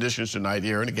cloudy conditions tonight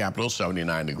here in the capital,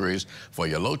 79 degrees for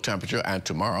your low temperature. And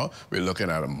tomorrow, we're looking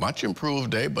at a much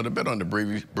improved day, but a bit on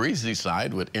the breezy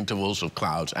side with intervals of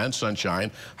clouds and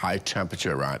sunshine. High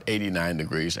temperature around 89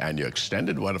 degrees. And your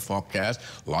extended weather forecast,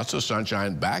 lots of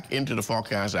sunshine back into the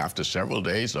forecast after several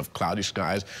days of cloudy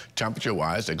skies.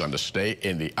 Temperature-wise, they're going to stay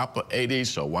in the upper 80s.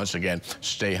 So once again,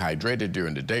 stay hydrated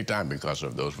during the daytime because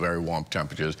of those very warm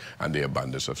temperatures and the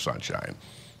abundance of sunshine.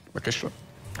 Makishla.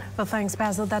 Well, thanks,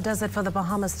 Basil. That does it for the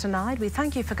Bahamas Tonight. We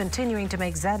thank you for continuing to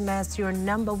make ZNS your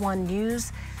 #1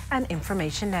 news and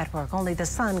information network. Only the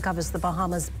sun covers the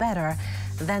Bahamas better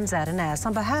than ZNS.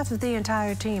 On behalf of the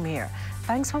entire team here,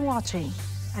 thanks for watching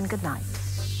and good night.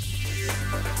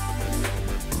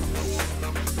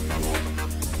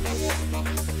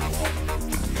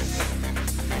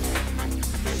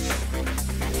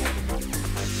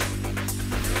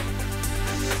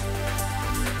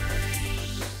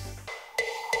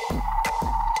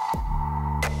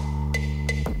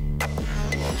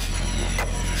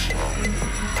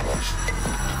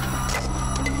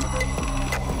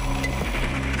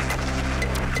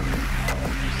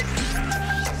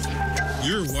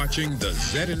 You're watching the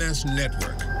ZNS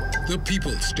Network, the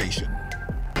People's Station.